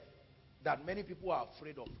death that many people are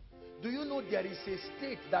afraid of, do you know there is a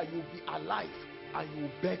state that you will be alive and you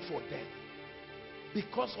will beg for death?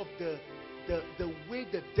 Because of the way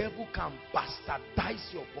the devil can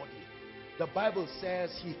bastardize your body. The Bible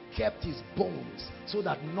says he kept his bones so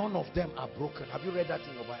that none of them are broken. Have you read that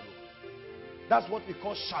in your Bible? That's what we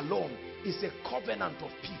call shalom. It's a covenant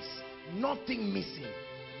of peace. Nothing missing,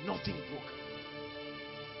 nothing broken.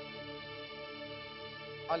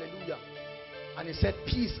 Hallelujah. And he said,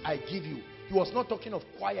 peace I give you. He was not talking of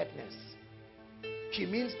quietness. He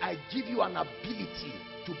means I give you an ability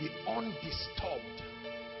to be undisturbed.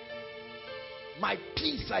 My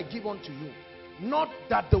peace I give unto you. Not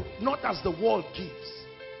as the world gives.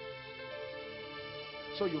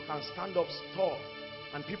 So you can stand up tall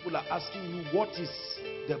and people are asking you, what is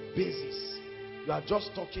the basis? You are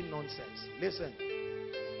just talking nonsense. Listen,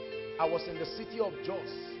 I was in the city of Jos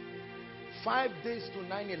 5 days to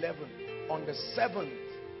 9/11 on the 7th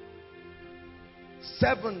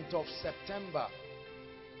of September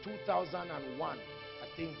 2001. I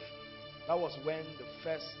think that was when the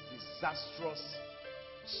first disastrous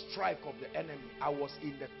strike of the enemy. I was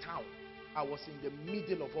in the town. I was in the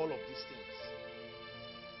middle of all of these things.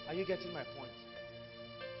 Are you getting my point?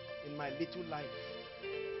 In my little life,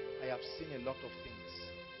 I have seen a lot of things.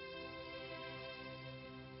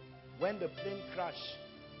 When the plane crash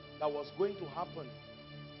that was going to happen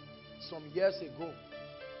some years ago,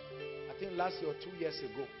 I think last year or 2 years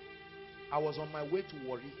ago, I was on my way to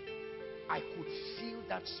Warri. I could feel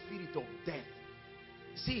that spirit of death.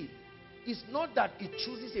 See, it's not that it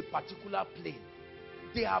chooses a particular plane.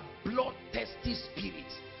 They are bloodthirsty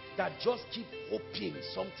spirits that just keep hoping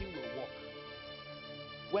something will work.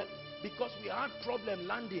 Well, because we had problem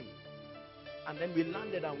landing, and then we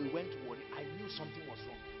landed and we went to Warri, I knew something was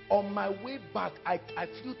wrong. On my way back, I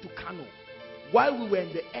flew to Kano. While we were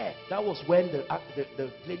in the air, that was when the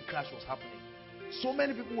plane crash was happening. So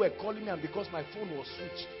many people were calling me, and because my phone was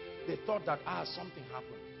switched, they thought that something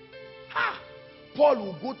happened. Paul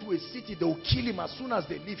will go to a city, they will kill him. As soon as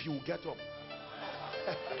they leave, he will get up.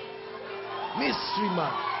 Mystery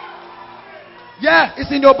man. Yeah,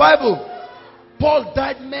 it's in your Bible. Paul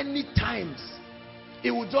died many times.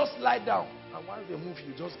 He would just lie down, and once they move,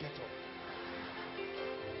 you just get up.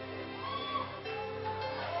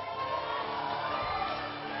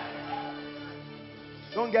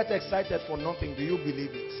 Don't get excited for nothing. Do you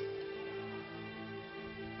believe it?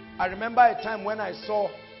 I remember a time when I saw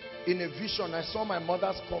in a vision, I saw my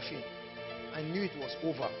mother's coffin. I knew it was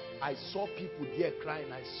over. I saw people there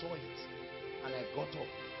crying. I saw it. And I got up.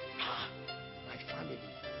 My family.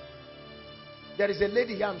 There is a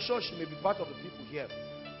lady here. I'm sure she may be part of the people here.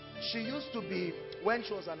 She used to be, when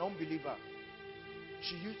she was an unbeliever,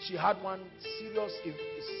 she had one serious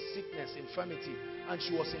sickness, infirmity, and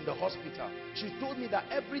she was in the hospital. She told me that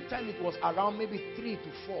every time it was around maybe 3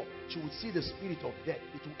 to 4, she would see the spirit of death.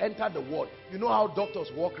 It would enter the ward. You know how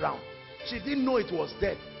doctors walk around. She didn't know it was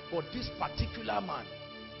death, but this particular man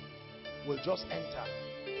will just enter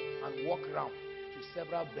and walk around to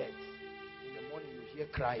several beds. In the morning you hear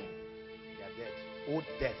crying. They are dead. Oh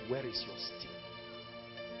death, where is your sting?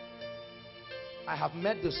 I have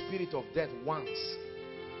met the spirit of death once,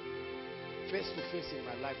 face to face in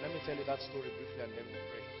my life. Let me tell you that story briefly and then we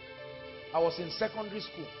pray. I was in secondary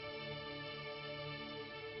school,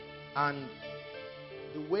 and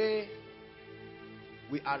the way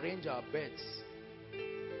we arrange our beds,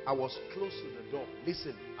 I was close to the door.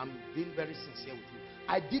 Listen, I'm being very sincere with you.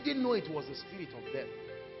 I didn't know it was the spirit of death.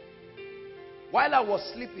 While I was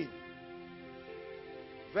sleeping,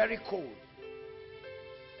 very cold,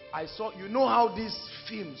 I saw, you know how these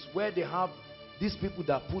films where they have these people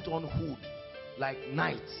that put on hood, like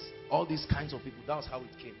knights, all these kinds of people. That's how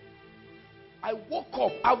it came. I woke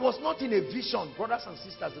up. I was not in a vision, brothers and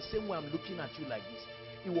sisters, the same way I'm looking at you like this.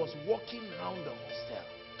 He was walking around the hostel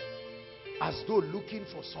as though looking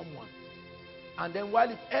for someone. And then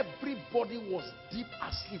while everybody was deep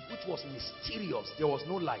asleep, which was mysterious, there was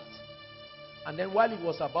no light. And then while it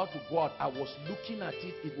was about to go out, I was looking at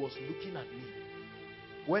it, it was looking at me.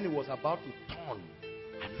 When it was about to turn,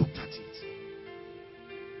 I looked at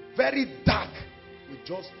it. Very dark, with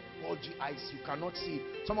just bulgy eyes. You cannot see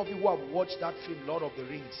it. Some of you who have watched that film, Lord of the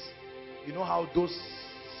Rings, you know how those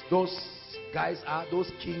guys are,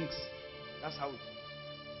 those kings. That's how it is.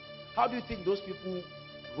 How do you think those people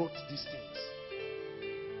wrote these things?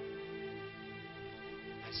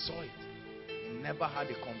 I saw it. We never had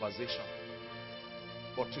a conversation.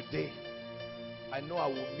 But today, I know I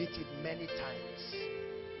will meet it many times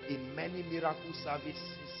in many miracle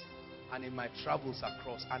services and in my travels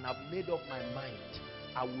across. And I've made up my mind.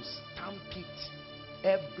 I will stamp it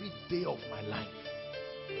every day of my life.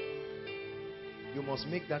 You must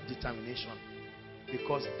make that determination,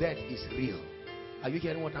 because death is real. Are you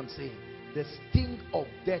hearing what I'm saying? The sting of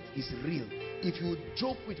death is real. If you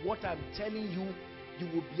joke with what I'm telling you,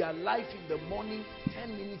 you will be alive in the morning,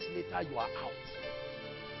 10 minutes later you are out.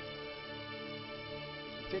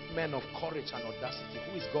 Take men of courage and audacity.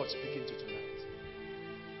 Who is God speaking to tonight?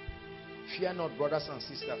 Fear not, brothers and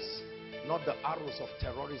sisters, not the arrows of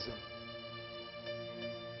terrorism.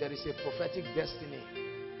 There is a prophetic destiny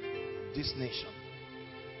of this nation,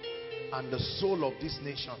 and the soul of this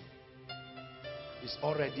nation is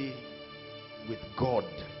already with God,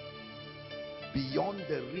 beyond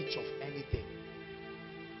the reach of anything.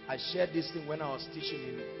 I shared this thing when I was teaching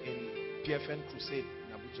in PFN Crusade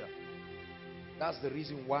in Abuja. That's the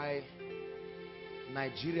reason why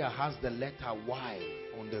Nigeria has the letter Y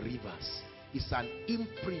on the rivers. It's an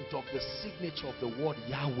imprint of the signature of the word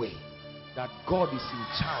Yahweh, that God is in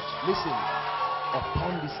charge. Listen,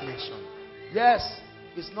 upon this nation. Yes,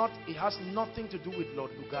 it has nothing to do with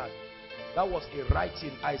Lord Lugard. That was a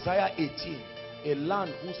writing, Isaiah 18, a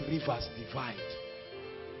land whose rivers divide.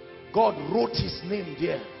 God wrote his name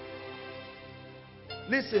there.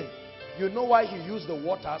 Listen, you know why he used the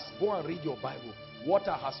waters? Go and read your Bible.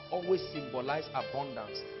 Water has always symbolized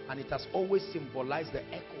abundance, and it has always symbolized the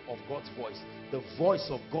echo of God's voice. The voice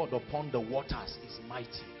of God upon the waters is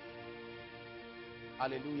mighty.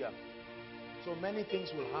 Hallelujah. So many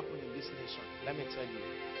things will happen in this nation. Let me tell you.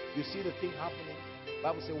 You see the thing happening? The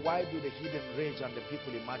Bible says, why do the heathen rage and the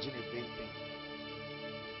people imagine a vain thing?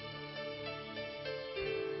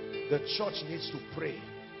 The church needs to pray,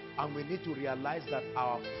 and we need to realize that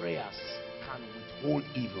our prayers can withhold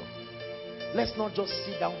evil. Let's not just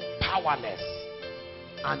sit down powerless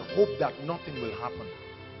and hope that nothing will happen.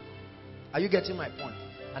 Are you getting my point?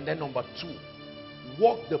 And then number 2,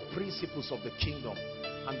 walk the principles of the kingdom.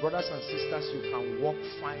 And brothers and sisters, you can walk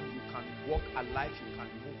fine, you can walk alive, you can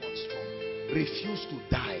move on strong. Refuse to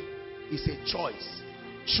die. It's a choice.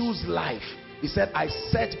 Choose life. He said, I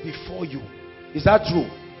set before you. Is that true?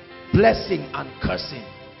 Blessing and cursing.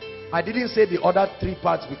 I didn't say the other 3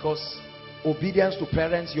 parts because obedience to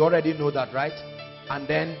parents, you already know that, right? And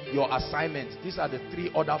then your assignment. These are the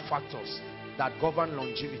 3 other factors that govern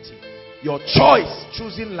longevity. Your choice,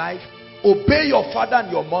 choosing life. Obey your father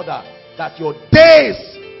and your mother, that your days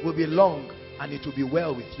will be long and it will be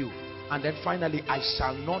well with you. And then finally, I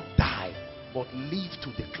shall not die but live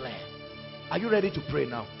to declare. Are you ready to pray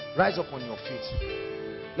now? Rise up on your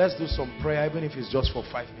feet. Let's do some prayer, even if it's just for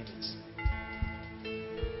 5 minutes.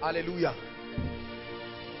 Hallelujah.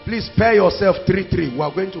 Please spare yourself 3-3. We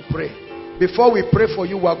are going to pray. Before we pray for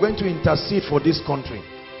you, we are going to intercede for this country.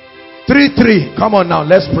 3-3. Come on now,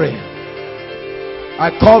 let's pray. I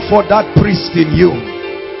call for that priest in you,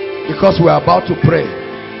 because we are about to pray.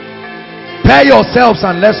 Pair yourselves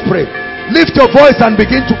and let's pray. Lift your voice and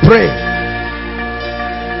begin to pray.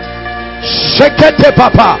 Shekete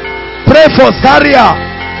Papa. Pray for Zaria.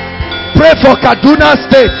 Pray for Kaduna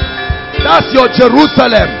State. That's your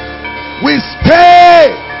Jerusalem. We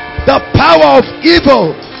stay the power of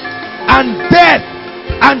evil and death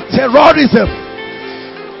and terrorism.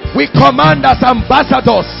 We command as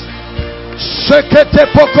ambassadors. Shekete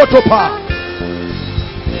Pokotopa.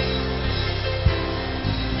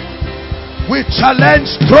 We challenge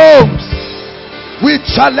thrones. We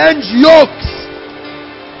challenge yokes.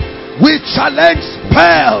 We challenge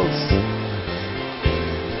spells.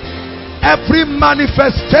 Every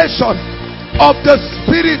manifestation of the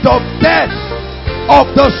spirit of death, of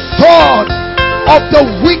the sword, of the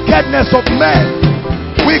wickedness of men,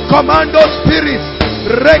 we command those spirits.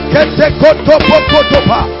 Rekete kotopo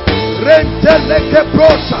kotopa, renteleke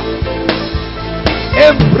prosa,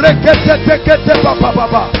 embrekete tekete papa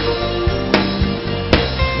papa.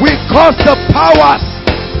 We cause the powers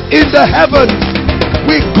in the heavens.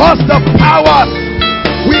 We cause the powers.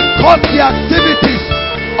 We cause the activities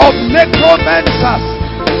of necromancers,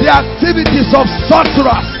 the activities of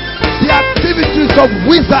sorcerers, the activities of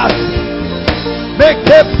wizards.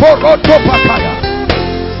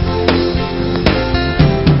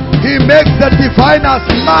 He makes the diviners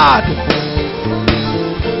mad.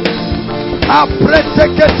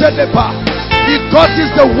 He causes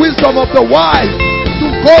the wisdom of the wise to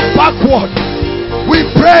go backward. We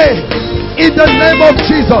pray in the name of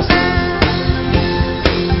Jesus.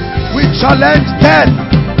 We challenge death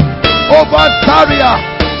over Zaria,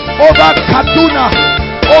 over Kaduna,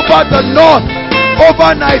 over the north,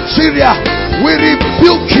 over Nigeria. We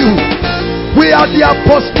rebuke you. We are the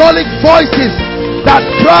apostolic voices that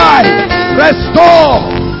cry, restore,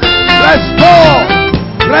 restore,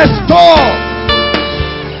 restore.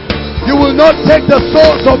 You will not take the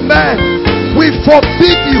souls of men. We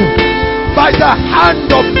forbid you by the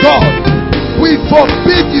hand of God. We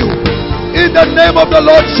forbid you in the name of the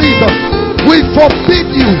Lord Jesus. We forbid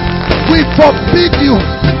you. We forbid you.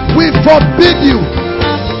 We forbid you.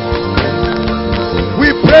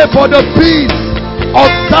 We pray for the peace of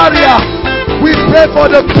Zaria. We pray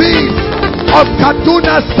for the peace of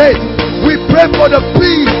Kaduna State. We pray for the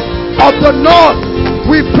peace of the North.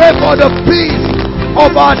 We pray for the peace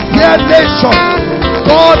of our dear nation,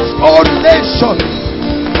 God's own nation,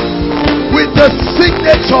 with the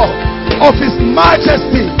signature of His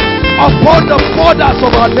Majesty upon the borders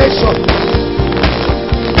of our nation.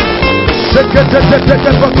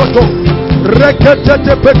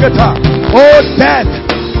 Oh death,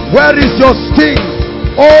 where is your sting?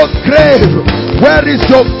 Oh grave, where is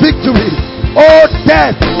your victory? Oh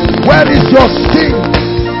death, where is your sting?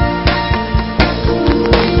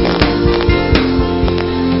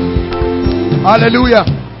 Hallelujah.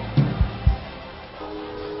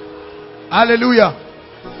 Hallelujah.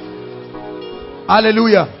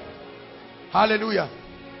 Hallelujah. Hallelujah.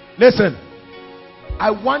 Listen,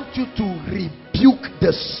 I want you to rebuke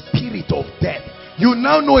the spirit of death. You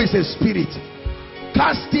now know it's a spirit.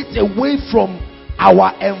 Cast it away from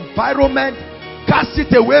our environment. Cast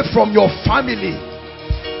it away from your family.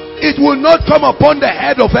 It will not come upon the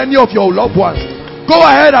head of any of your loved ones. Go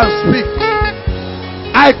ahead and speak.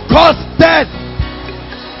 I cause death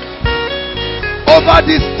over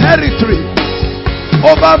this territory,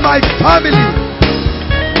 over my family.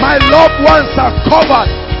 My loved ones are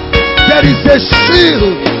covered. There is a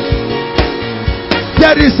shield.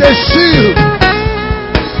 There is a shield.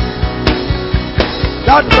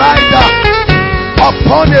 That rider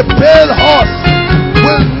upon a pale horse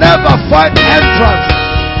will never find entrance,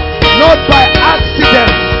 not by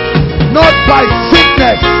accident, not by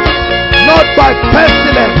sickness, not by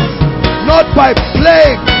pestilence, not by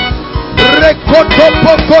plague.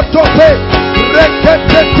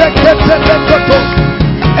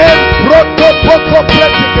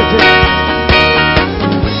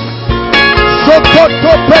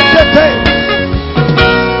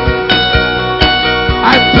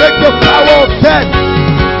 I break the power of death.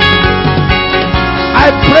 I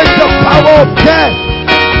break the power of death.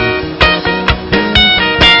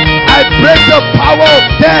 I break the power of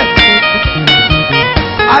death.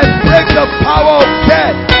 I break the power of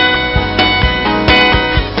death.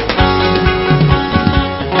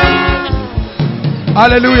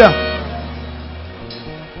 Hallelujah.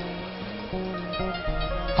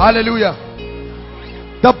 Hallelujah.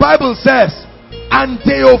 The Bible says, and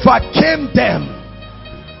they overcame them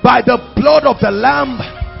by the blood of the Lamb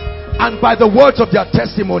and by the words of their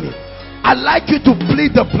testimony. I'd like you to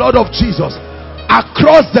plead the blood of Jesus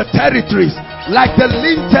across the territories, like the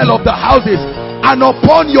lintel of the houses, and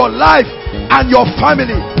upon your life and your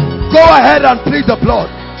family. Go ahead and plead the blood.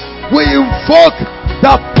 We invoke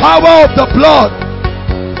the power of the blood.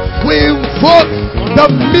 We invoke the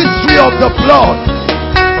mystery of the blood.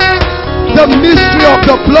 The mystery of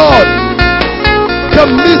the blood. The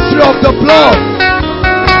mystery of the blood.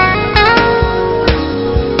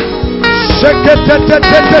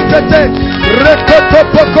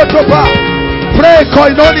 Pray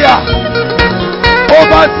koinonia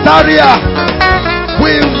over Zaria.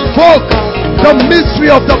 We invoke the mystery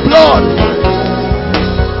of the blood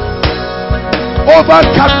over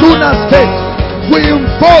Kaduna State. We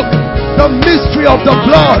invoke the mystery of the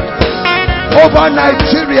blood over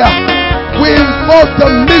Nigeria. We invoke the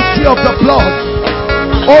mystery of the blood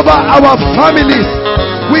over our families.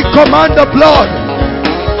 We command the blood,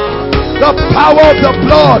 the power of the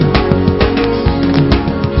blood.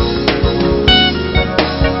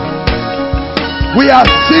 We are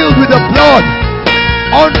sealed with the blood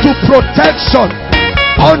unto protection,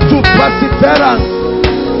 unto perseverance,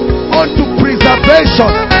 unto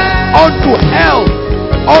preservation, unto health,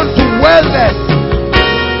 unto wellness.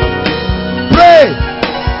 Pray.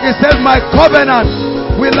 He said, my covenant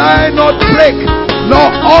will I not break nor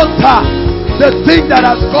alter the thing that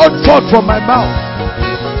has gone forth from my mouth.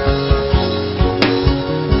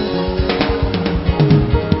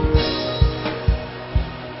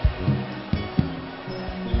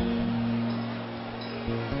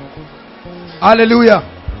 Hallelujah.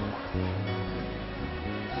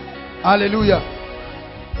 Hallelujah.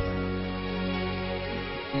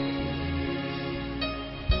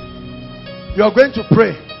 You are going to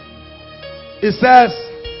pray. It says,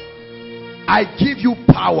 I give you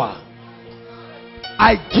power.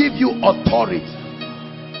 I give you authority.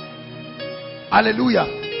 Hallelujah.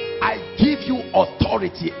 I give you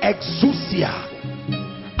authority. Exousia.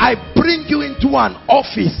 I bring you into an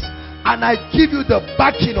office and I give you the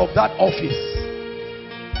backing of that office.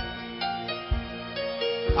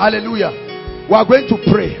 Hallelujah. We are going to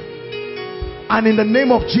pray. And in the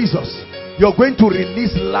name of Jesus, you're going to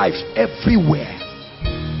release life everywhere.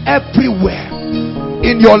 Everywhere.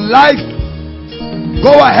 In your life,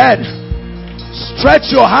 go ahead. Stretch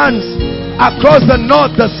your hands across the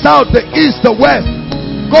north, the south, the east, the west.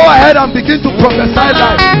 Go ahead and begin to prophesy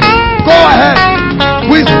life. Go ahead.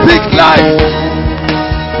 We speak life.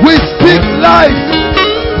 We speak life.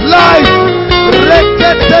 Life.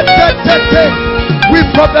 We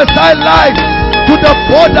prophesy life to the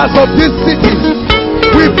borders of these cities.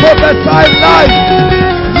 We prophesy life.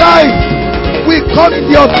 Life. We come in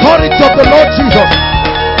the authority of the Lord Jesus.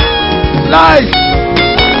 Life.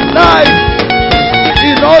 Life.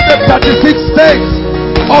 In all the 36 states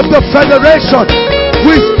of the Federation,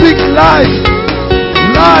 we speak life.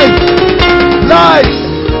 Life. Life.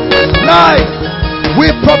 Life. We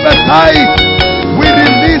prophesy it. We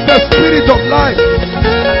release the spirit of life.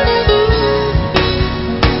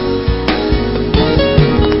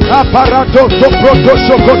 Aparatos soprotos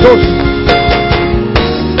sokotos.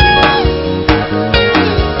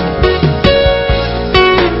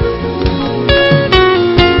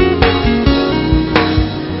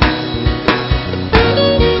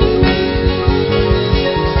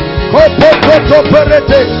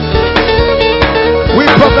 We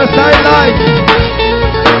prophesy life.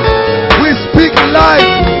 We speak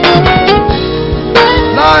life.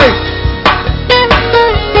 Life.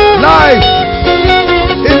 Life.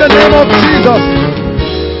 In the name of Jesus.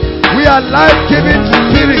 We are life-giving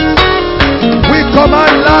spirits. We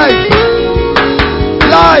command life.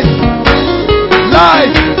 Life.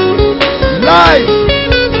 Life. Life.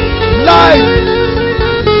 Life.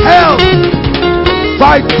 Health.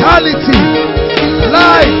 Vitality.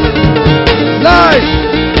 Life. Life.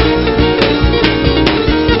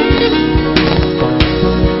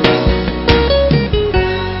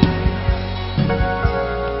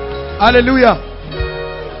 Hallelujah.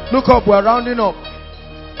 Look up, we're rounding up.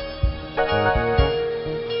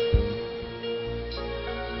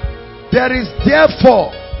 There is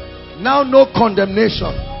therefore now no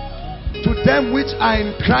condemnation to them which are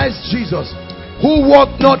in Christ Jesus, who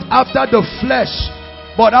walk not after the flesh,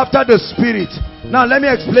 but after the Spirit. Now let me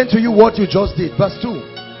explain to you what you just did. Verse 2.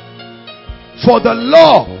 For the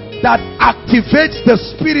law that activates the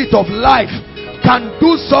spirit of life can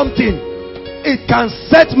do something. It can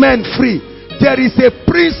set men free. There is a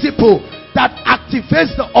principle that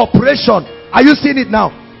activates the operation. Are you seeing it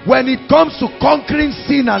now? When it comes to conquering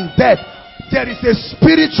sin and death, there is a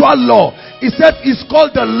spiritual law. It says it's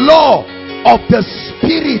called the law of the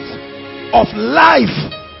spirit of life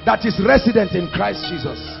that is resident in Christ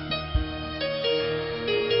Jesus.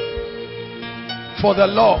 For the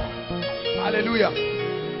law, Hallelujah.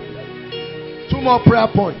 2 more prayer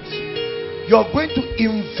points. You're going to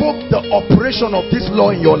invoke the operation of this law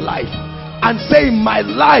in your life and say, in my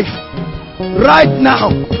life right now,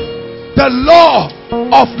 the law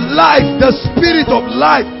of life, the spirit of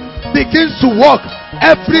life begins to work.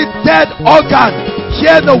 Every dead organ,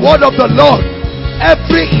 hear the word of the Lord.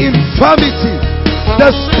 Every infirmity, the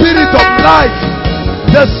spirit of life,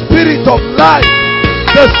 the spirit of life,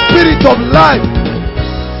 the spirit of life.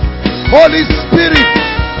 Holy Spirit,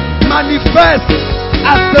 manifest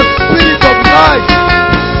as the spirit of life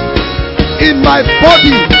in my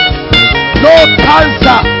body. No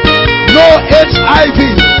cancer, no HIV,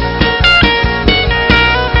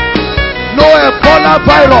 no Ebola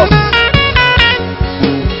virus,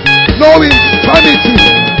 no infirmity.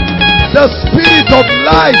 The spirit of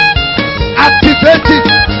life, activated,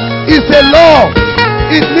 is a law.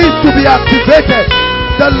 It needs to be activated.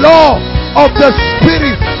 The law of the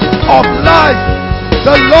spirit of life,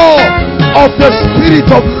 the law of the spirit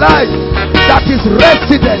of life that is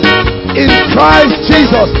resident in Christ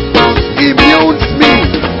Jesus, immunes me,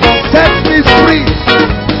 sets me free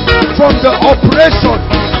from the operation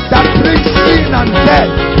that brings sin and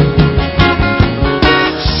death.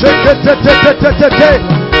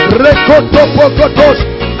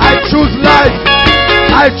 I choose life.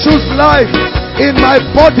 I choose life in my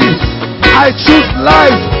body. I choose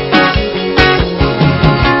life.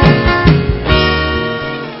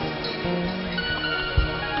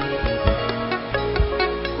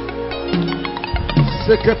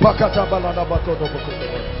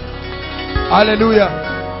 Hallelujah.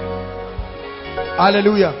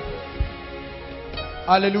 Hallelujah.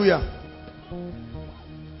 Hallelujah.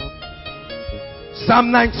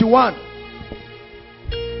 Psalm 91.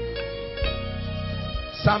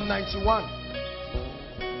 Psalm 91.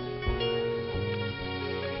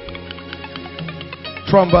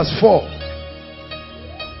 From verse 4.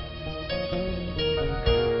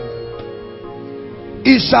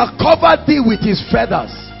 He shall cover thee with his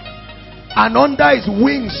feathers, and under his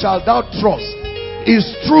wings shalt thou trust. His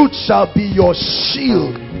truth shall be your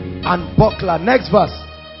shield and buckler. Next verse.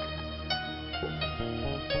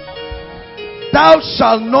 Thou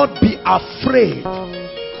shalt not be afraid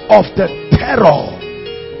of the terror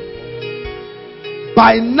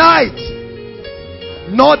by night,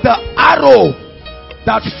 nor the arrow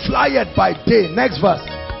that flieth by day. Next verse.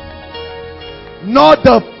 Nor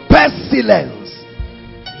the pestilence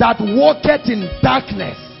that walketh in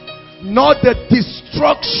darkness, nor the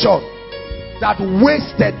destruction that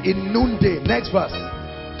wasted in noonday. Next verse.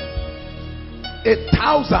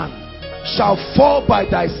 1,000 shall fall by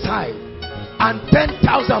thy side, and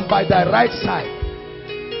 10,000 by thy right side,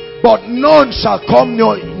 but none shall come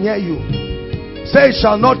near you. Say, it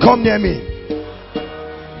shall not come near me.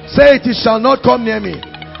 Say, it shall not come near me.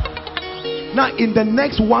 Now, in the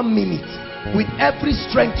next 1 minute, with every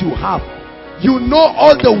strength you have, you know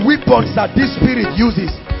all the weapons that this spirit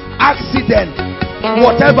uses. Accident,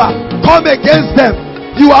 whatever, come against them.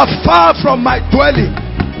 You are far from my dwelling.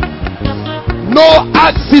 No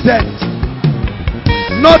accident,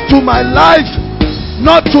 not to my life,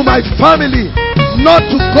 not to my family, not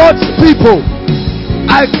to God's people.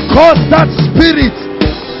 I curse that spirit.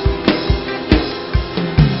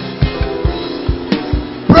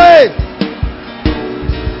 Pray.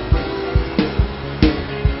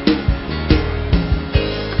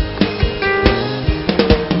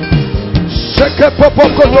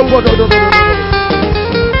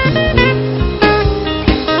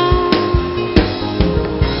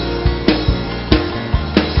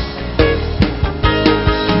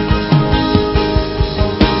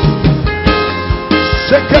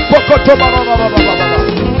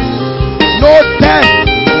 No death,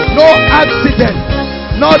 no accident,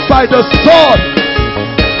 not by the sword,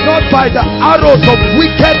 not by the arrows of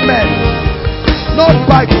wicked men, not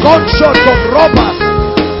by gunshots of robbers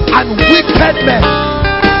and wicked men.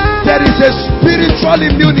 There is a spiritual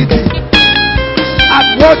immunity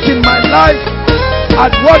at work in my life,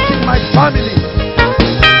 at work in my family.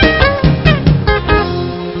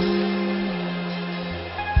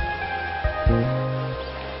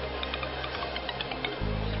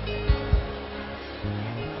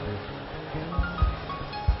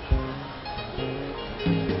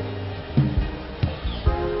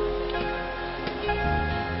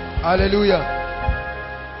 Hallelujah.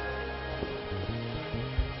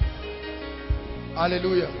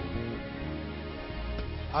 Hallelujah.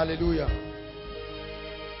 Hallelujah.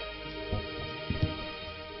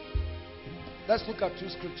 Let's look at two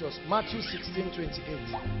scriptures. Matthew 16:28.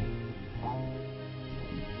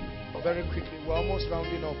 Very quickly, we're almost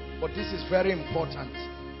rounding up, but this is very important.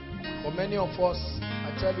 For many of us,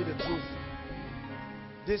 I tell you the truth,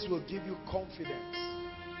 This will give you confidence.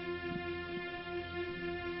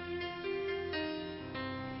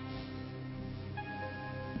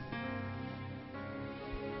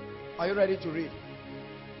 Are you ready to read?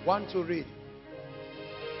 Want to read?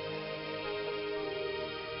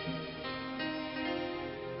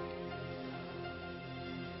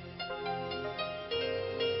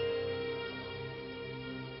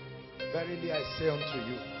 Verily I say unto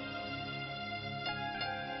you,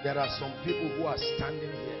 there are some people who are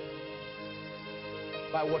standing here.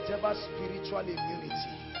 By whatever spiritual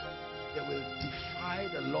immunity, they will defy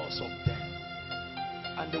the laws of death.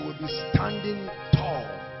 And they will be standing tall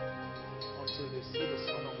until they see the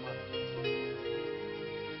Son of Man.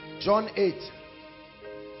 John 8,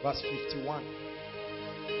 verse 51.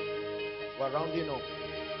 We're rounding up.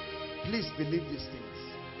 Please believe these things.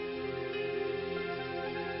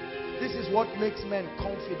 This is what makes men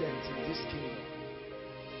confident in this kingdom.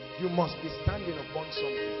 You must be standing upon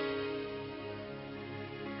something.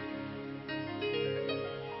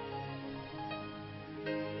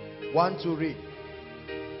 Want to read?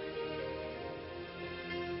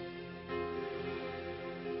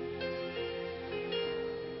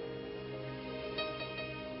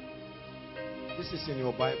 This is in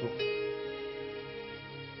your Bible.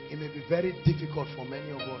 It may be very difficult for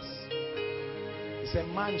many of us. He said,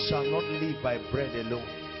 man shall not live by bread alone.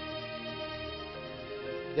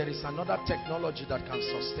 There is another technology that can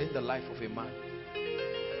sustain the life of a man.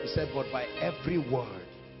 He said, but by every word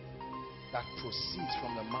that proceeds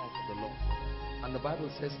from the mouth of the Lord. And the Bible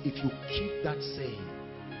says, if you keep that saying,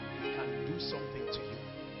 it can do something to you.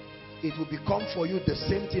 It will become for you the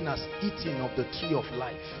same thing as eating of the tree of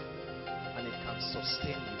life. And it can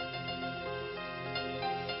sustain you.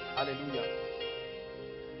 Hallelujah.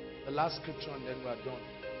 The last scripture and then we are done.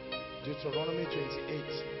 Deuteronomy 28.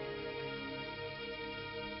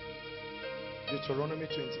 Deuteronomy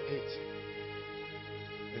 28.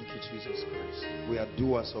 Thank you, Jesus Christ. We are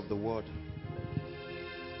doers of the word.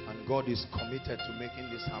 And God is committed to making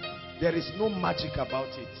this happen. There is no magic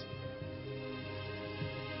about it.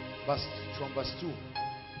 From verse 2.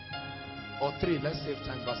 Or 3. Let's save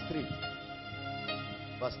time. Verse 3.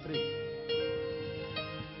 Verse 3.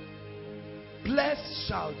 Blessed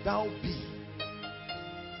shall thou be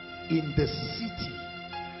in the city,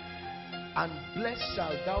 and blessed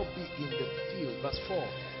shall thou be in the field. Verse 4.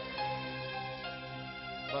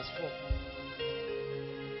 Verse 4.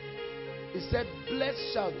 It said,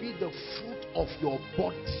 blessed shall be the fruit of your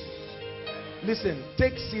body. Listen,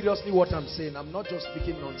 take seriously what I'm saying. I'm not just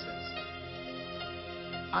speaking nonsense.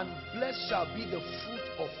 And blessed shall be the fruit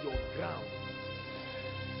of your ground.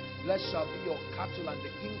 Blessed shall be your cattle and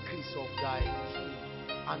the increase of thy king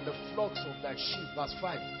and the flocks of thy sheep. Verse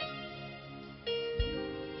 5.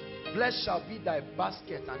 Blessed shall be thy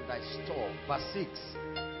basket and thy store. Verse 6.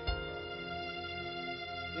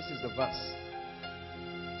 This is the verse.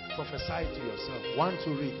 Prophesy to yourself. Want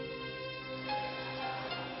to read?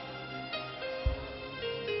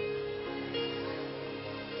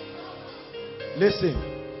 Listen.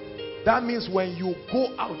 That means when you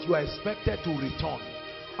go out, you are expected to return.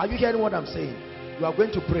 Are you hearing what I'm saying? You are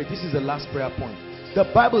going to pray. This is the last prayer point. The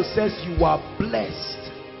Bible says you are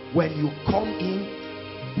blessed when you come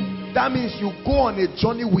in. That means you go on a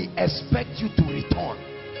journey, we expect you to return.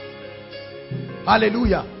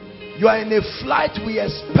 Hallelujah. You are in a flight, we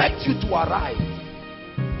expect you to arrive.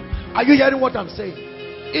 Are you hearing what I'm saying?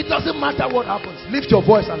 It doesn't matter what happens. Lift your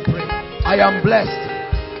voice and pray. I am blessed.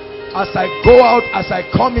 As I go out, as I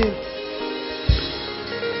come in,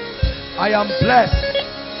 I am blessed.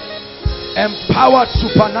 Empowered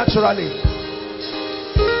supernaturally.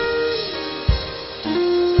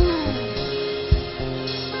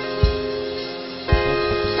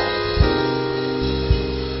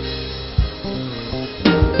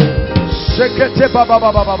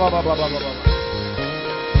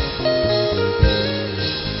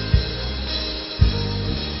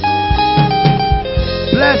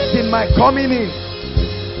 Blessed in my coming in,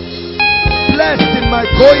 blessed in my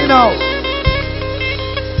going out,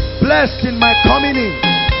 blessed in my coming in,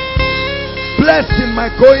 blessed in my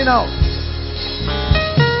going out.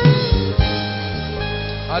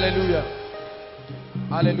 Hallelujah.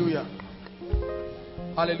 Hallelujah.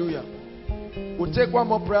 Hallelujah. We'll take one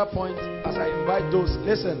more prayer point as I invite those.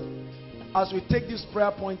 Listen, as we take this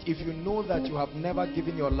prayer point, if you know that you have never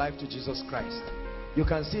given your life to Jesus Christ, you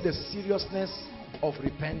can see the seriousness of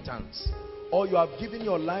repentance. Or you have given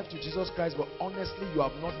your life to Jesus Christ, but honestly you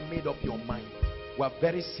have not made up your mind. We are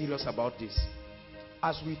very serious about this.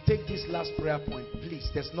 As we take this last prayer point, please,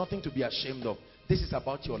 there's nothing to be ashamed of. This is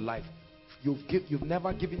about your life. You've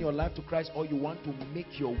never given your life to Christ, or you want to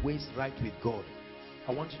make your ways right with God.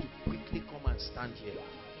 I want you to quickly come and stand here.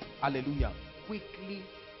 Hallelujah. Quickly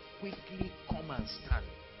come and stand.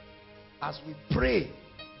 As we pray,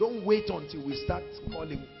 don't wait until we start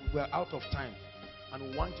calling. We're out of time. And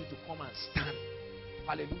we want you to come and stand.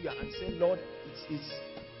 Hallelujah. And say, Lord,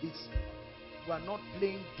 we are not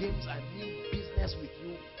playing games. I mean business with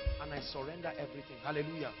you. And I surrender everything.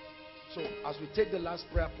 Hallelujah. So as we take the last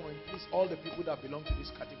prayer point, please, all the people that belong to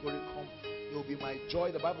this category, come. It will be my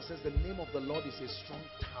joy. The Bible says the name of the Lord is a strong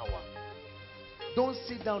tower. Don't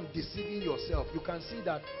sit down deceiving yourself. You can see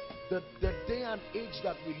that the day and age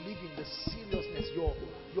that we live in, the seriousness, your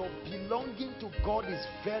belonging to God is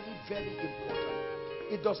very, very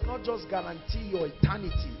important. It does not just guarantee your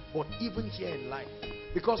eternity, but even here in life.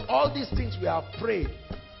 Because all these things we have prayed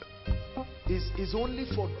is only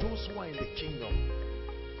for those who are in the kingdom.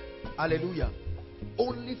 Hallelujah.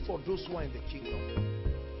 Only for those who are in the kingdom.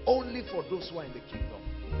 Only for those who are in the kingdom.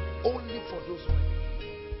 Only for those who are in the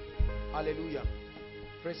kingdom. Hallelujah.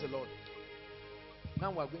 Praise the Lord.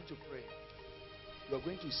 Now we are going to pray. You are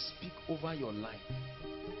going to speak over your life.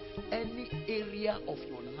 Any area of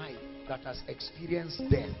your life that has experienced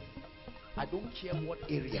death, I don't care what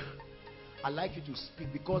area, I like you to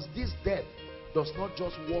speak, because this death does not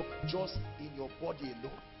just work just in your body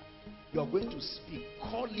alone. You are going to speak.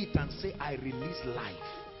 Call it and say, I release life.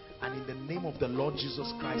 And in the name of the Lord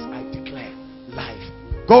Jesus Christ, I declare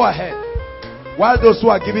life. Go ahead. While those who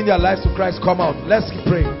are giving their lives to Christ come out, let's keep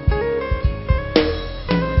praying.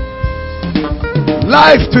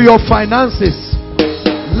 Life to your finances.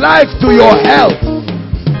 Life to your health.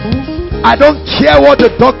 I don't care what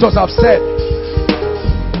the doctors have said.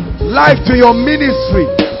 Life to your ministry.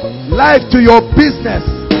 Life to your business.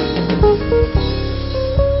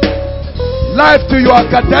 Life to your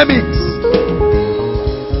academics.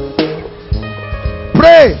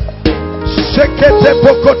 Pray.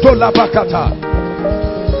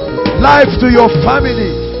 Life to your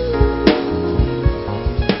family.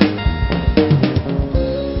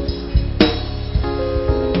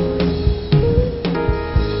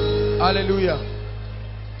 Hallelujah.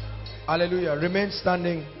 Hallelujah. Remain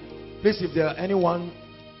standing. Please, if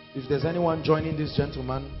there's anyone joining this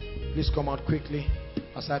gentleman, please come out quickly.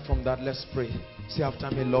 Aside from that, let's pray. Say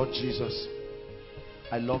after me, Lord Jesus,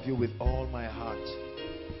 I love you with all my heart.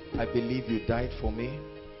 I believe you died for me.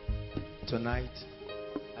 Tonight,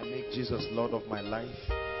 I make Jesus Lord of my life.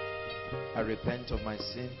 I repent of my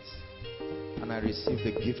sins and I receive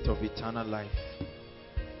the gift of eternal life.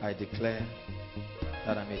 I declare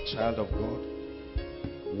that I'm a child of God,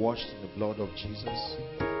 washed in the blood of Jesus.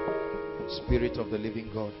 Spirit of the living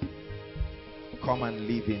God, come and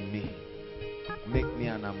live in me. Make me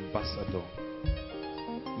an ambassador.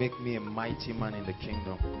 Make me a mighty man in the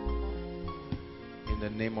kingdom. In the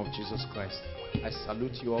name of Jesus Christ. I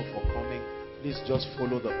salute you all for coming. Please just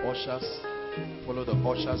follow the ushers. Follow the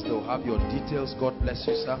ushers. They will have your details. God bless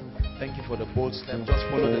you, sir. Thank you for the bold step. Just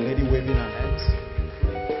follow the lady waving her hands.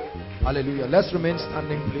 Hallelujah. Let's remain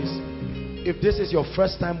standing, please. If this is your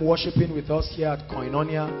first time worshiping with us here at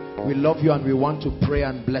Koinonia, we love you and we want to pray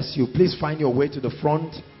and bless you. Please find your way to the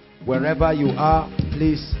front. Wherever you are,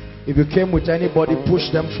 please. If you came with anybody, push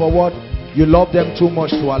them forward. You love them too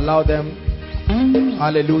much to allow them.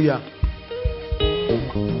 Hallelujah.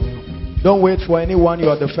 Don't wait for anyone. You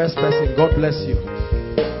are the first person. God bless you.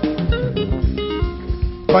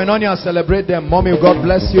 Koinonia, celebrate them. Mommy, God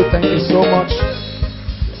bless you. Thank you so much.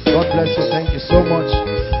 God bless you. Thank you so much.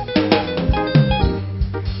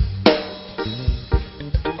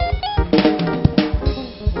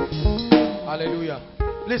 Hallelujah.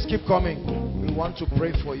 Please keep coming. We want to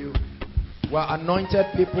pray for you. We're anointed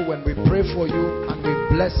people. When we pray for you and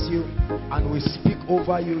we bless you and we speak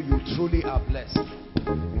over you, you truly are blessed.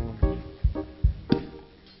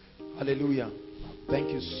 Hallelujah.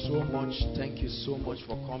 Thank you so much. Thank you so much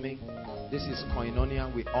for coming. This is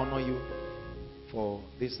Koinonia. We honor you for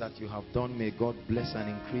this that you have done. May God bless and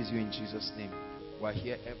increase you in Jesus' name. We're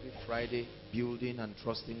here every Friday building and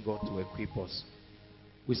trusting God to equip us.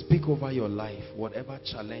 We speak over your life. Whatever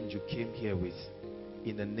challenge you came here with,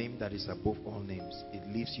 in the name that is above all names, it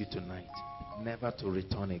leaves you tonight, never to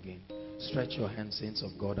return again. Stretch your hands, saints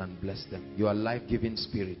of God, and bless them. You are life-giving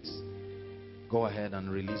spirits. Go ahead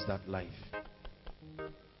and release that life.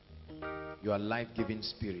 You are life-giving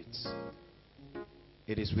spirits.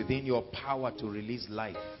 It is within your power to release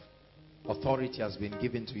life. Authority has been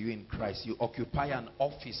given to you in Christ. You occupy an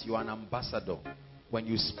office. You are an ambassador. When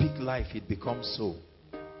you speak life, it becomes so.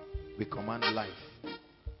 We command life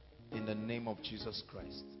in the name of Jesus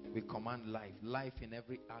Christ. We command life. Life in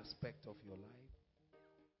every aspect of your life.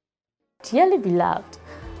 Dearly beloved,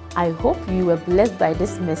 I hope you were blessed by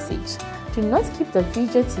this message. Do not keep the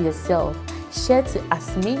video to yourself. Share to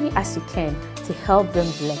as many as you can to help them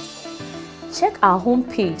bless. Check our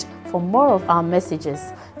homepage for more of our messages.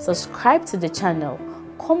 Subscribe to the channel,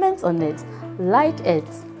 comment on it, like it.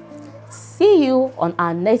 See you on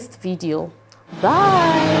our next video.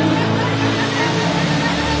 Bye.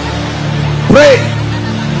 Pray,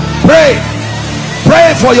 pray,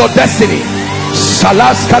 pray for your destiny.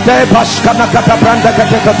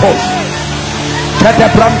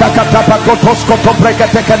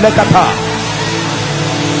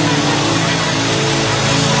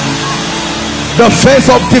 The phase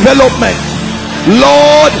of development.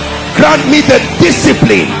 Lord, grant me the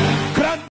discipline